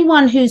 because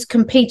anyone who's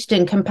competed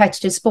in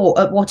competitive sport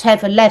at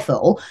whatever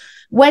level,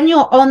 when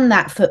you're on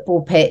that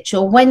football pitch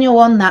or when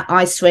you're on that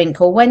ice rink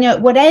or when you're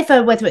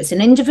whatever, whether it's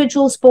an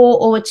individual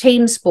sport or a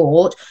team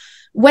sport,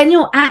 when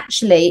you're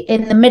actually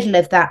in the middle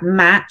of that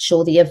match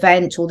or the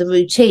event or the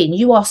routine,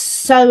 you are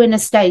so in a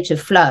state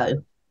of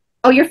flow.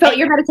 Oh, you're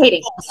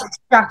meditating.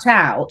 Shut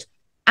out.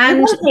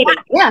 And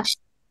yeah,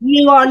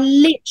 you are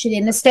literally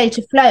in a state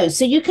of flow.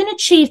 So you can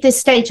achieve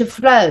this state of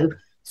flow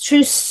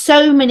through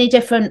so many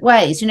different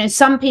ways. You know,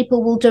 some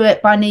people will do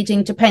it by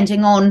needing,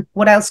 depending on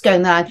what else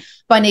going on,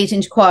 by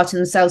needing to quieten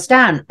themselves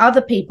down.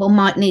 Other people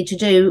might need to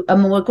do a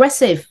more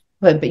aggressive,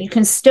 but you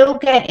can still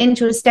get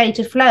into a state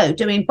of flow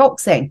doing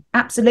boxing.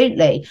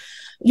 Absolutely.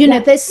 You know,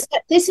 this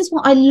is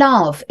what I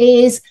love,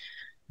 is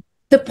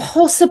the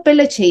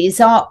possibilities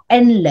are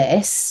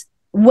endless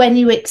when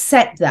you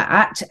accept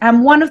that.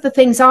 And one of the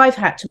things I've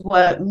had to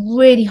work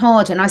really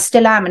hard, and I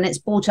still am, and it's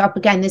brought up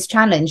again, this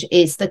challenge,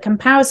 is the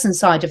comparison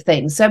side of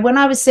things. So when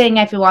I was seeing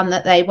everyone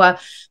that they were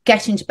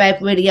getting to bed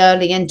really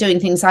early and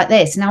doing things like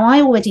this, now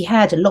I already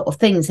had a lot of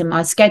things in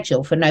my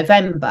schedule for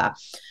November.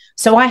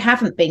 So I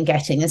haven't been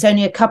getting, there's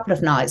only a couple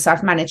of nights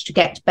I've managed to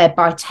get to bed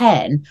by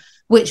 10,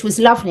 which was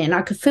lovely. And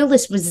I could feel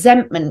this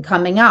resentment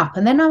coming up.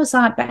 And then I was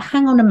like, but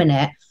hang on a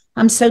minute.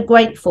 I'm so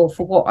grateful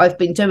for what I've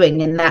been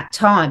doing in that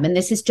time. And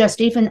this is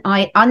just, even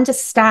I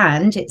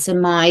understand it's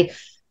in my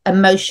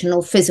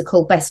emotional,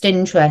 physical best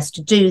interest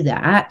to do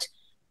that.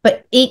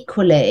 But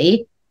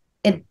equally,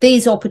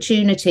 these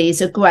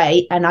opportunities are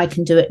great and I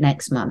can do it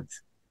next month.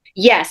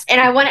 Yes.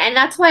 And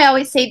that's why I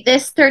always say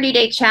this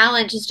 30-day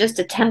challenge is just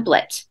a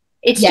template.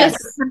 It's just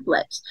a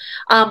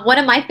template. One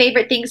of my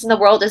favorite things in the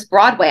world is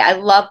Broadway. I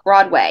love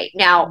Broadway.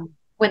 Now,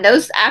 when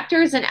those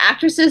actors and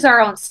actresses are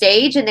on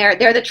stage and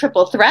they're the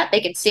triple threat,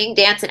 they can sing,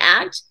 dance, and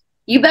act,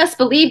 you best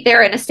believe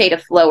they're in a state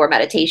of flow or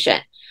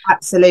meditation.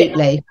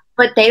 Absolutely.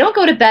 But they don't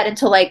go to bed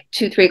until like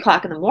 2, 3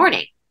 o'clock in the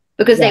morning,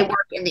 because they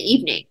work in the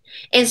evening.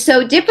 And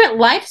so different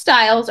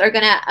lifestyles are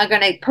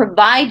gonna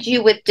provide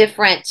you with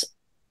different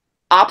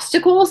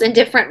obstacles and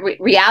different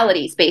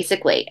realities,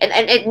 basically.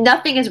 And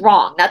nothing is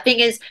wrong. Nothing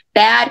is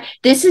bad.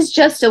 This is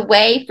just a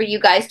way for you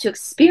guys to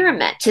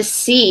experiment, to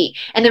see.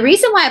 And the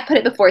reason why I put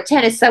it before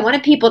 10 is I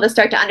wanted people to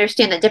start to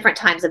understand that different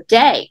times of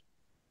day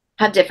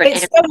have different.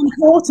 It's so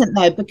important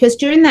though, because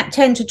during that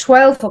 10 to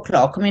 12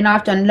 o'clock, I mean,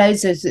 I've done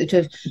loads of sort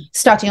of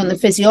study on the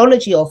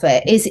physiology of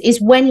it, is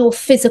when your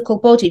physical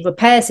body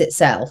repairs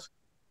itself.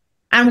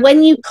 And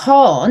when you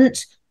can't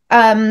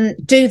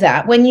do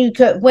that, when you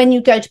go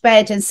to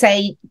bed and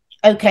say,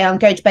 okay, I'm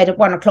going to bed at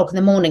 1 o'clock in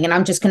the morning and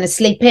I'm just going to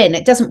sleep in.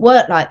 It doesn't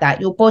work like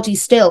that. Your body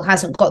still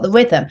hasn't got the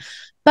rhythm.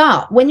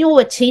 But when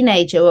you're a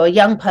teenager or a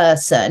young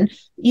person,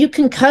 you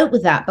can cope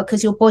with that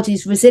because your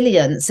body's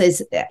resilience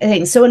is a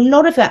thing. So a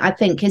lot of it, I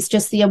think, is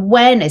just the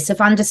awareness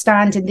of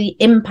understanding the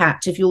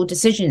impact of your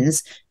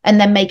decisions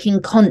and then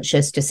making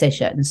conscious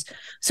decisions.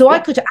 So I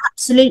could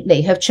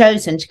absolutely have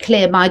chosen to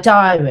clear my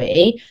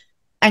diary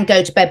and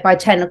go to bed by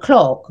 10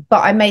 o'clock, but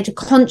I made a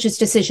conscious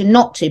decision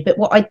not to. But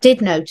what I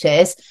did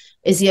notice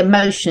is the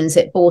emotions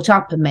it brought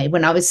up in me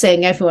when I was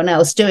seeing everyone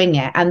else doing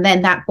it. And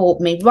then that brought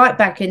me right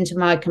back into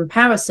my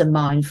comparison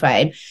mind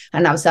frame.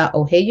 And I was like,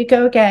 oh, here you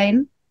go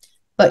again.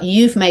 But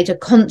you've made a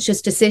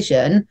conscious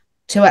decision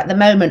to, at the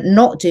moment,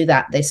 not do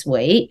that this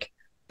week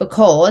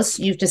because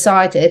you've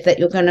decided that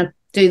you're going to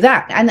do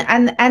that.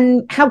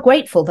 And how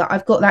grateful that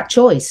I've got that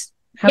choice.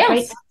 How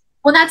grateful.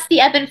 Well, that's the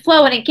ebb and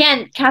flow. And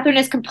again, Catherine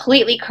is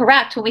completely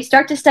correct. When we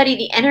start to study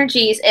the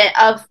energies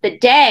of the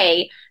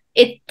day,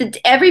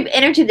 every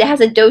energy that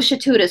has a dosha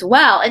to it as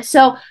well. And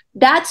so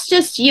that's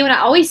just you. And I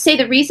always say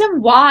the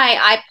reason why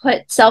I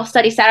put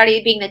self-study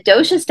Saturday being the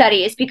dosha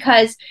study is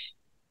because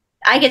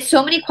I get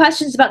so many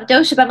questions about the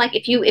dosha, but I'm like,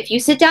 if you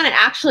sit down and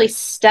actually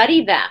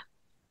study them,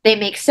 they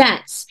make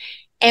sense.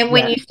 And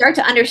when you start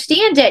to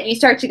understand it, you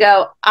start to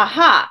go,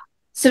 aha.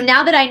 So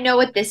now that I know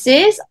what this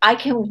is, I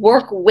can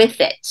work with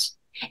it.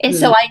 And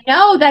so I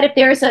know that if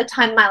there's a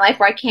time in my life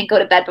where I can't go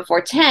to bed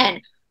before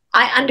 10,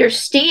 I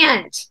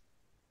understand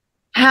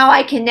how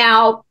I can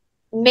now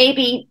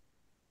maybe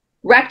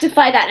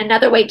rectify that in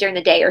another way during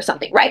the day or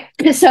something, right?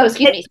 So,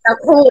 excuse me.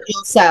 Support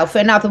yourself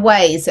in other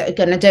ways that are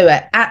going to do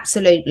it.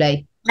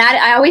 Absolutely.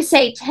 That I always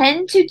say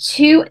 10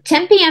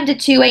 p.m. to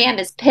 2 a.m.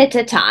 is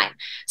pitta time.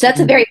 So that's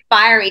a very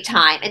fiery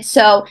time. And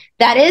so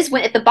that is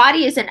when, if the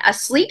body is in a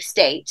sleep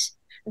state,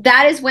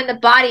 that is when the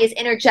body is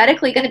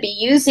energetically going to be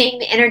using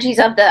the energies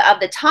of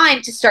the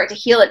time to start to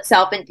heal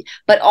itself. And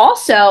but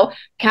also,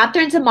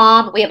 Catherine's a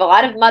mom. We have a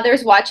lot of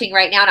mothers watching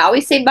right now, and I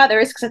always say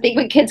mothers because I think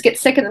when kids get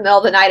sick in the middle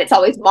of the night, it's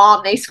always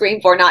mom they scream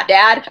for, not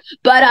dad.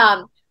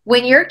 But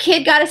when your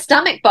kid got a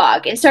stomach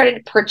bug and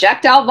started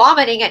projectile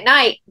vomiting at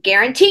night,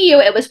 guarantee you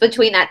it was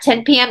between that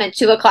 10 p.m. and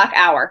 2 o'clock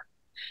hour,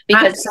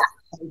 because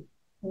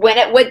when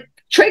it would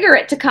trigger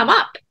it to come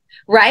up.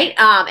 Right.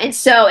 And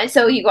so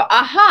you go,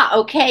 aha,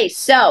 okay.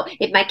 So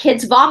if my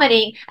kid's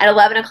vomiting at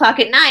 11 o'clock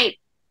at night,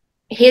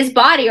 his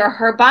body or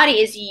her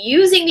body is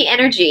using the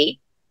energy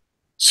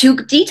to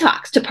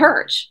detox, to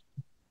purge.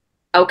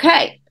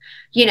 Okay.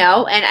 You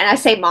know, and I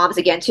say moms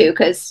again, too,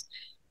 because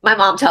my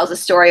mom tells a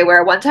story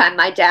where one time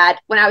my dad,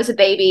 when I was a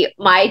baby,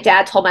 my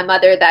dad told my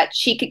mother that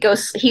she could go,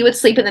 he would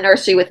sleep in the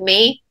nursery with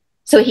me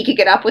so he could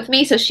get up with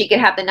me so she could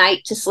have the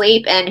night to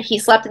sleep. And he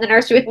slept in the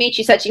nursery with me.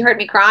 She said she heard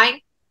me crying.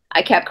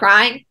 I kept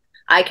crying.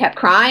 I kept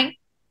crying.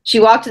 She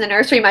walked in the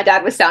nursery. My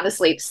dad was sound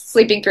asleep,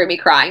 sleeping through me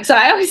crying. So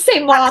I always say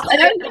mom. I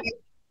know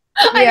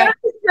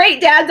there's great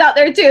dads out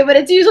there too, but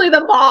it's usually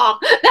the mom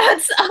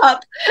that's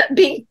up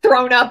being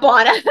thrown up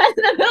on in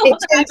the middle. It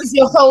changes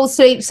your whole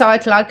sleep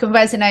cycle. I can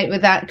resonate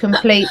with that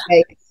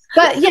completely.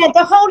 But yeah,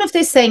 the whole of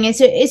this thing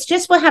is, it's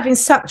just, we're having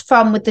such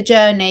fun with the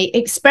journey,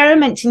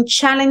 experimenting,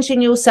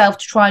 challenging yourself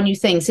to try new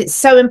things. It's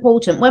so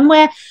important. When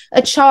we're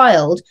a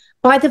child,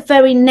 by the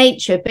very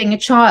nature of being a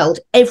child,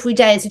 every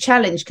day is a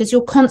challenge because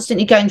you're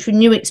constantly going through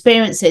new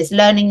experiences,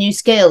 learning new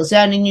skills,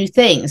 learning new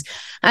things.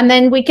 And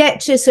then we get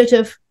to sort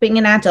of being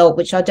an adult,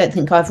 which I don't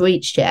think I've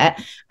reached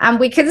yet.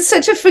 And we can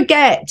sort of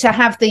forget to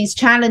have these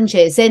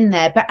challenges in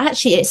there. But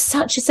actually, it's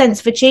such a sense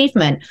of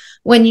achievement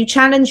when you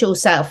challenge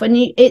yourself. And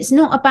it's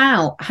not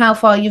about how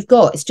far you've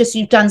got. It's just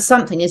you've done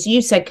something, as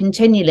you said,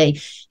 continually.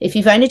 If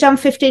you've only done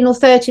 15 or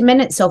 30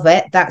 minutes of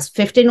it, that's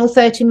 15 or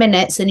 30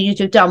 minutes. And you'd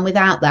have done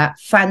without that.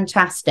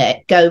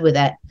 Fantastic. Go with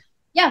it.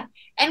 Yeah.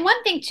 And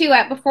one thing, too,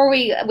 before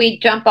we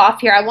jump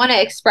off here, I want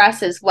to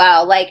express as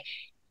well, like,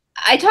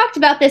 I talked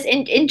about this,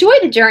 enjoy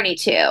the journey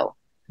too.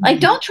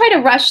 Like, don't try to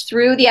rush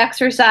through the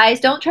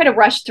exercise. Don't try to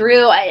rush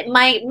through.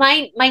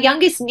 My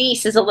youngest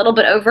niece is a little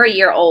bit over a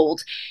year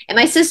old, and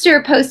my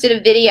sister posted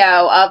a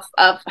video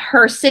of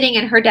her sitting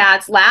in her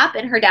dad's lap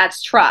in her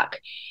dad's truck,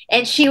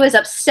 and she was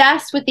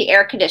obsessed with the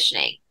air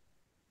conditioning.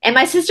 And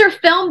my sister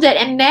filmed it,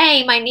 and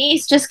my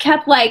niece just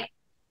kept like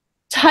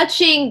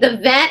touching the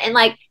vent and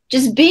like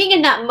just being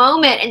in that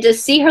moment, and to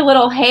see her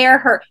little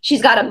hair,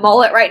 she's got a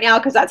mullet right now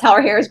because that's how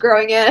her hair is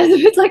growing in.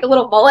 It's like a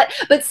little mullet,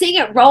 but seeing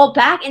it roll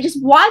back and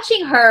just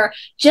watching her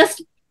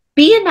just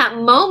be in that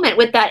moment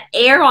with that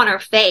air on her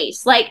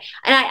face. Like,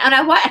 and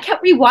I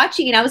kept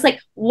rewatching it. I was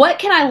like, what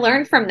can I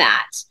learn from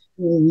that?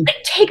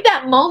 Like, take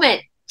that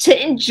moment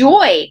to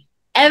enjoy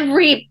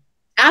every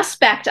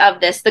aspect of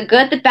this, the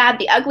good, the bad,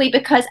 the ugly,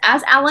 because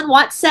as Alan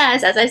Watts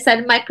says, as I said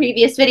in my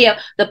previous video,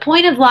 the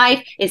point of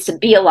life is to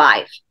be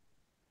alive.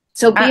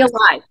 So be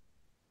alive.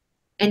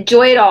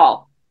 Enjoy it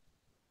all.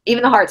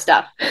 Even the hard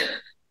stuff.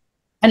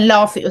 And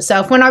laugh at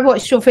yourself. When I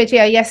watched your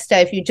video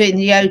yesterday, if you're doing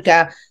the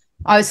yoga,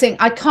 I was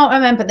thinking, I can't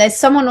remember. There's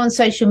someone on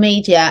social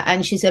media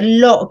and she's a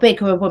lot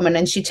bigger a woman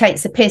and she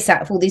takes the piss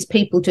out of all these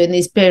people doing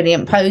these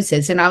brilliant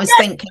poses. And I was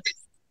thinking,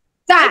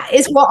 that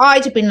is what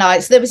I'd have been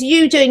like. So there was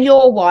you doing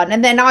your one,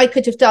 and then I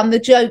could have done the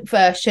joke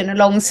version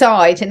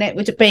alongside, and it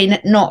would have been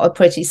not a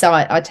pretty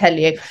sight, I tell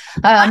you.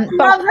 I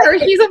love her.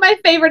 She's on my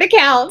favorite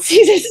accounts.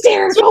 She's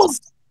hysterical.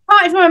 I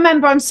can't even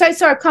remember. I'm so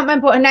sorry. I can't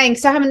remember what her name,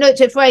 because I haven't looked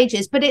at it for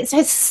ages, but it's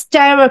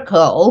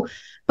hysterical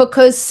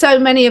because so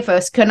many of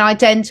us can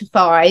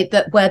identify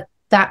that we're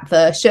that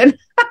version.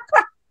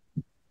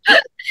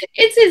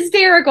 It's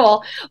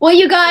hysterical. Well,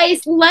 you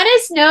guys, let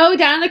us know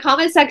down in the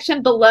comment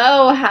section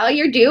below how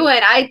you're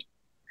doing.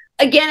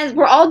 Again, as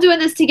we're all doing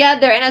this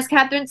together, and as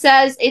Catherine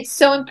says, it's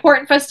so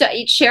important for us to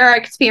each share our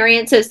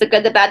experiences, the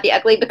good, the bad, the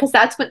ugly, because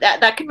that's what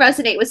that can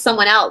resonate with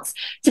someone else,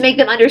 to make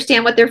them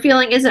understand what they're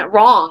feeling isn't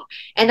wrong,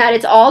 and that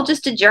it's all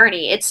just a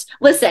journey.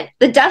 Listen,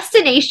 the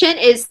destination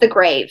is the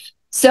grave.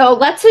 So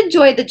let's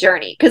enjoy the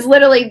journey, because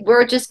literally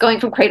we're just going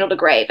from cradle to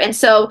grave. And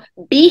so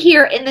be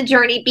here in the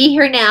journey, be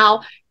here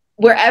now,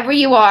 wherever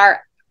you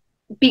are.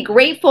 Be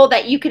grateful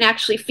that you can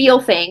actually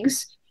feel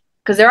things,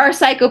 because there are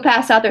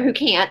psychopaths out there who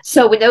can't.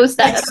 So when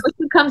that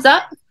person comes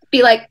up,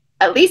 be like,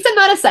 at least I'm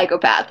not a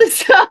psychopath.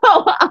 So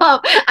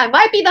I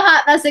might be the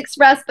Hot Mess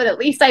Express, but at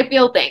least I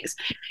feel things,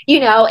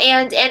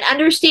 and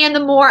understand, the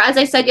more, as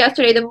I said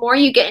yesterday, the more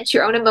you get into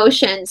your own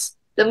emotions,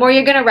 the more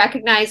you're going to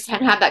recognize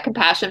and have that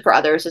compassion for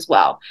others as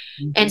well.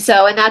 And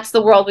that's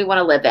the world we want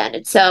to live in.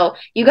 And so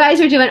you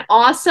guys are doing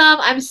awesome.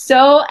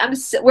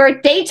 We're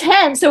at day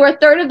 10. So we're a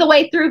third of the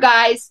way through,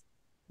 guys.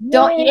 You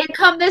didn't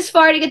come this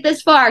far to get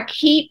this far.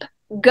 Keep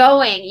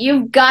going.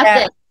 You've got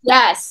this.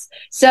 Yes.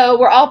 So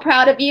we're all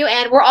proud of you,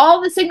 and we're all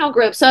in the Signal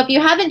group. So if you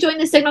haven't joined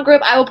the Signal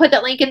group, I will put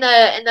that link in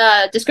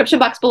the description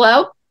box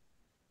below.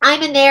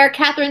 I'm in there.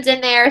 Catherine's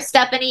in there.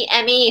 Stephanie,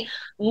 Emmy,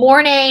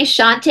 Mornay,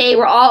 Shantae.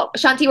 We're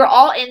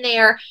all in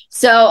there.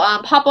 So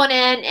pop on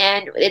in,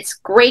 and it's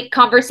great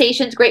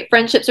conversations, great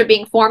friendships are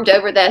being formed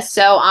over this.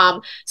 So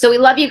we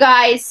love you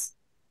guys.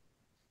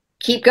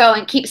 Keep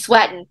going, keep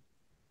sweating,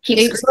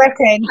 Keep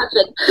sweating.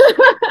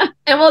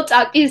 and we'll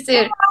talk to you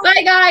soon.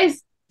 Bye,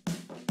 guys.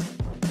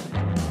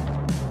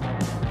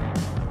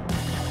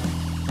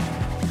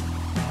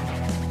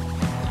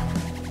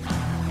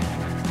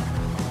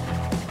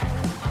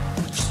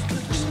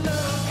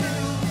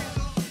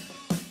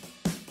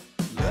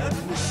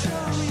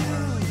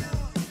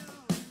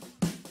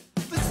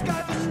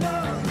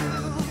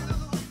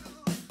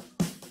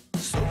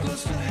 So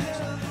close to heaven.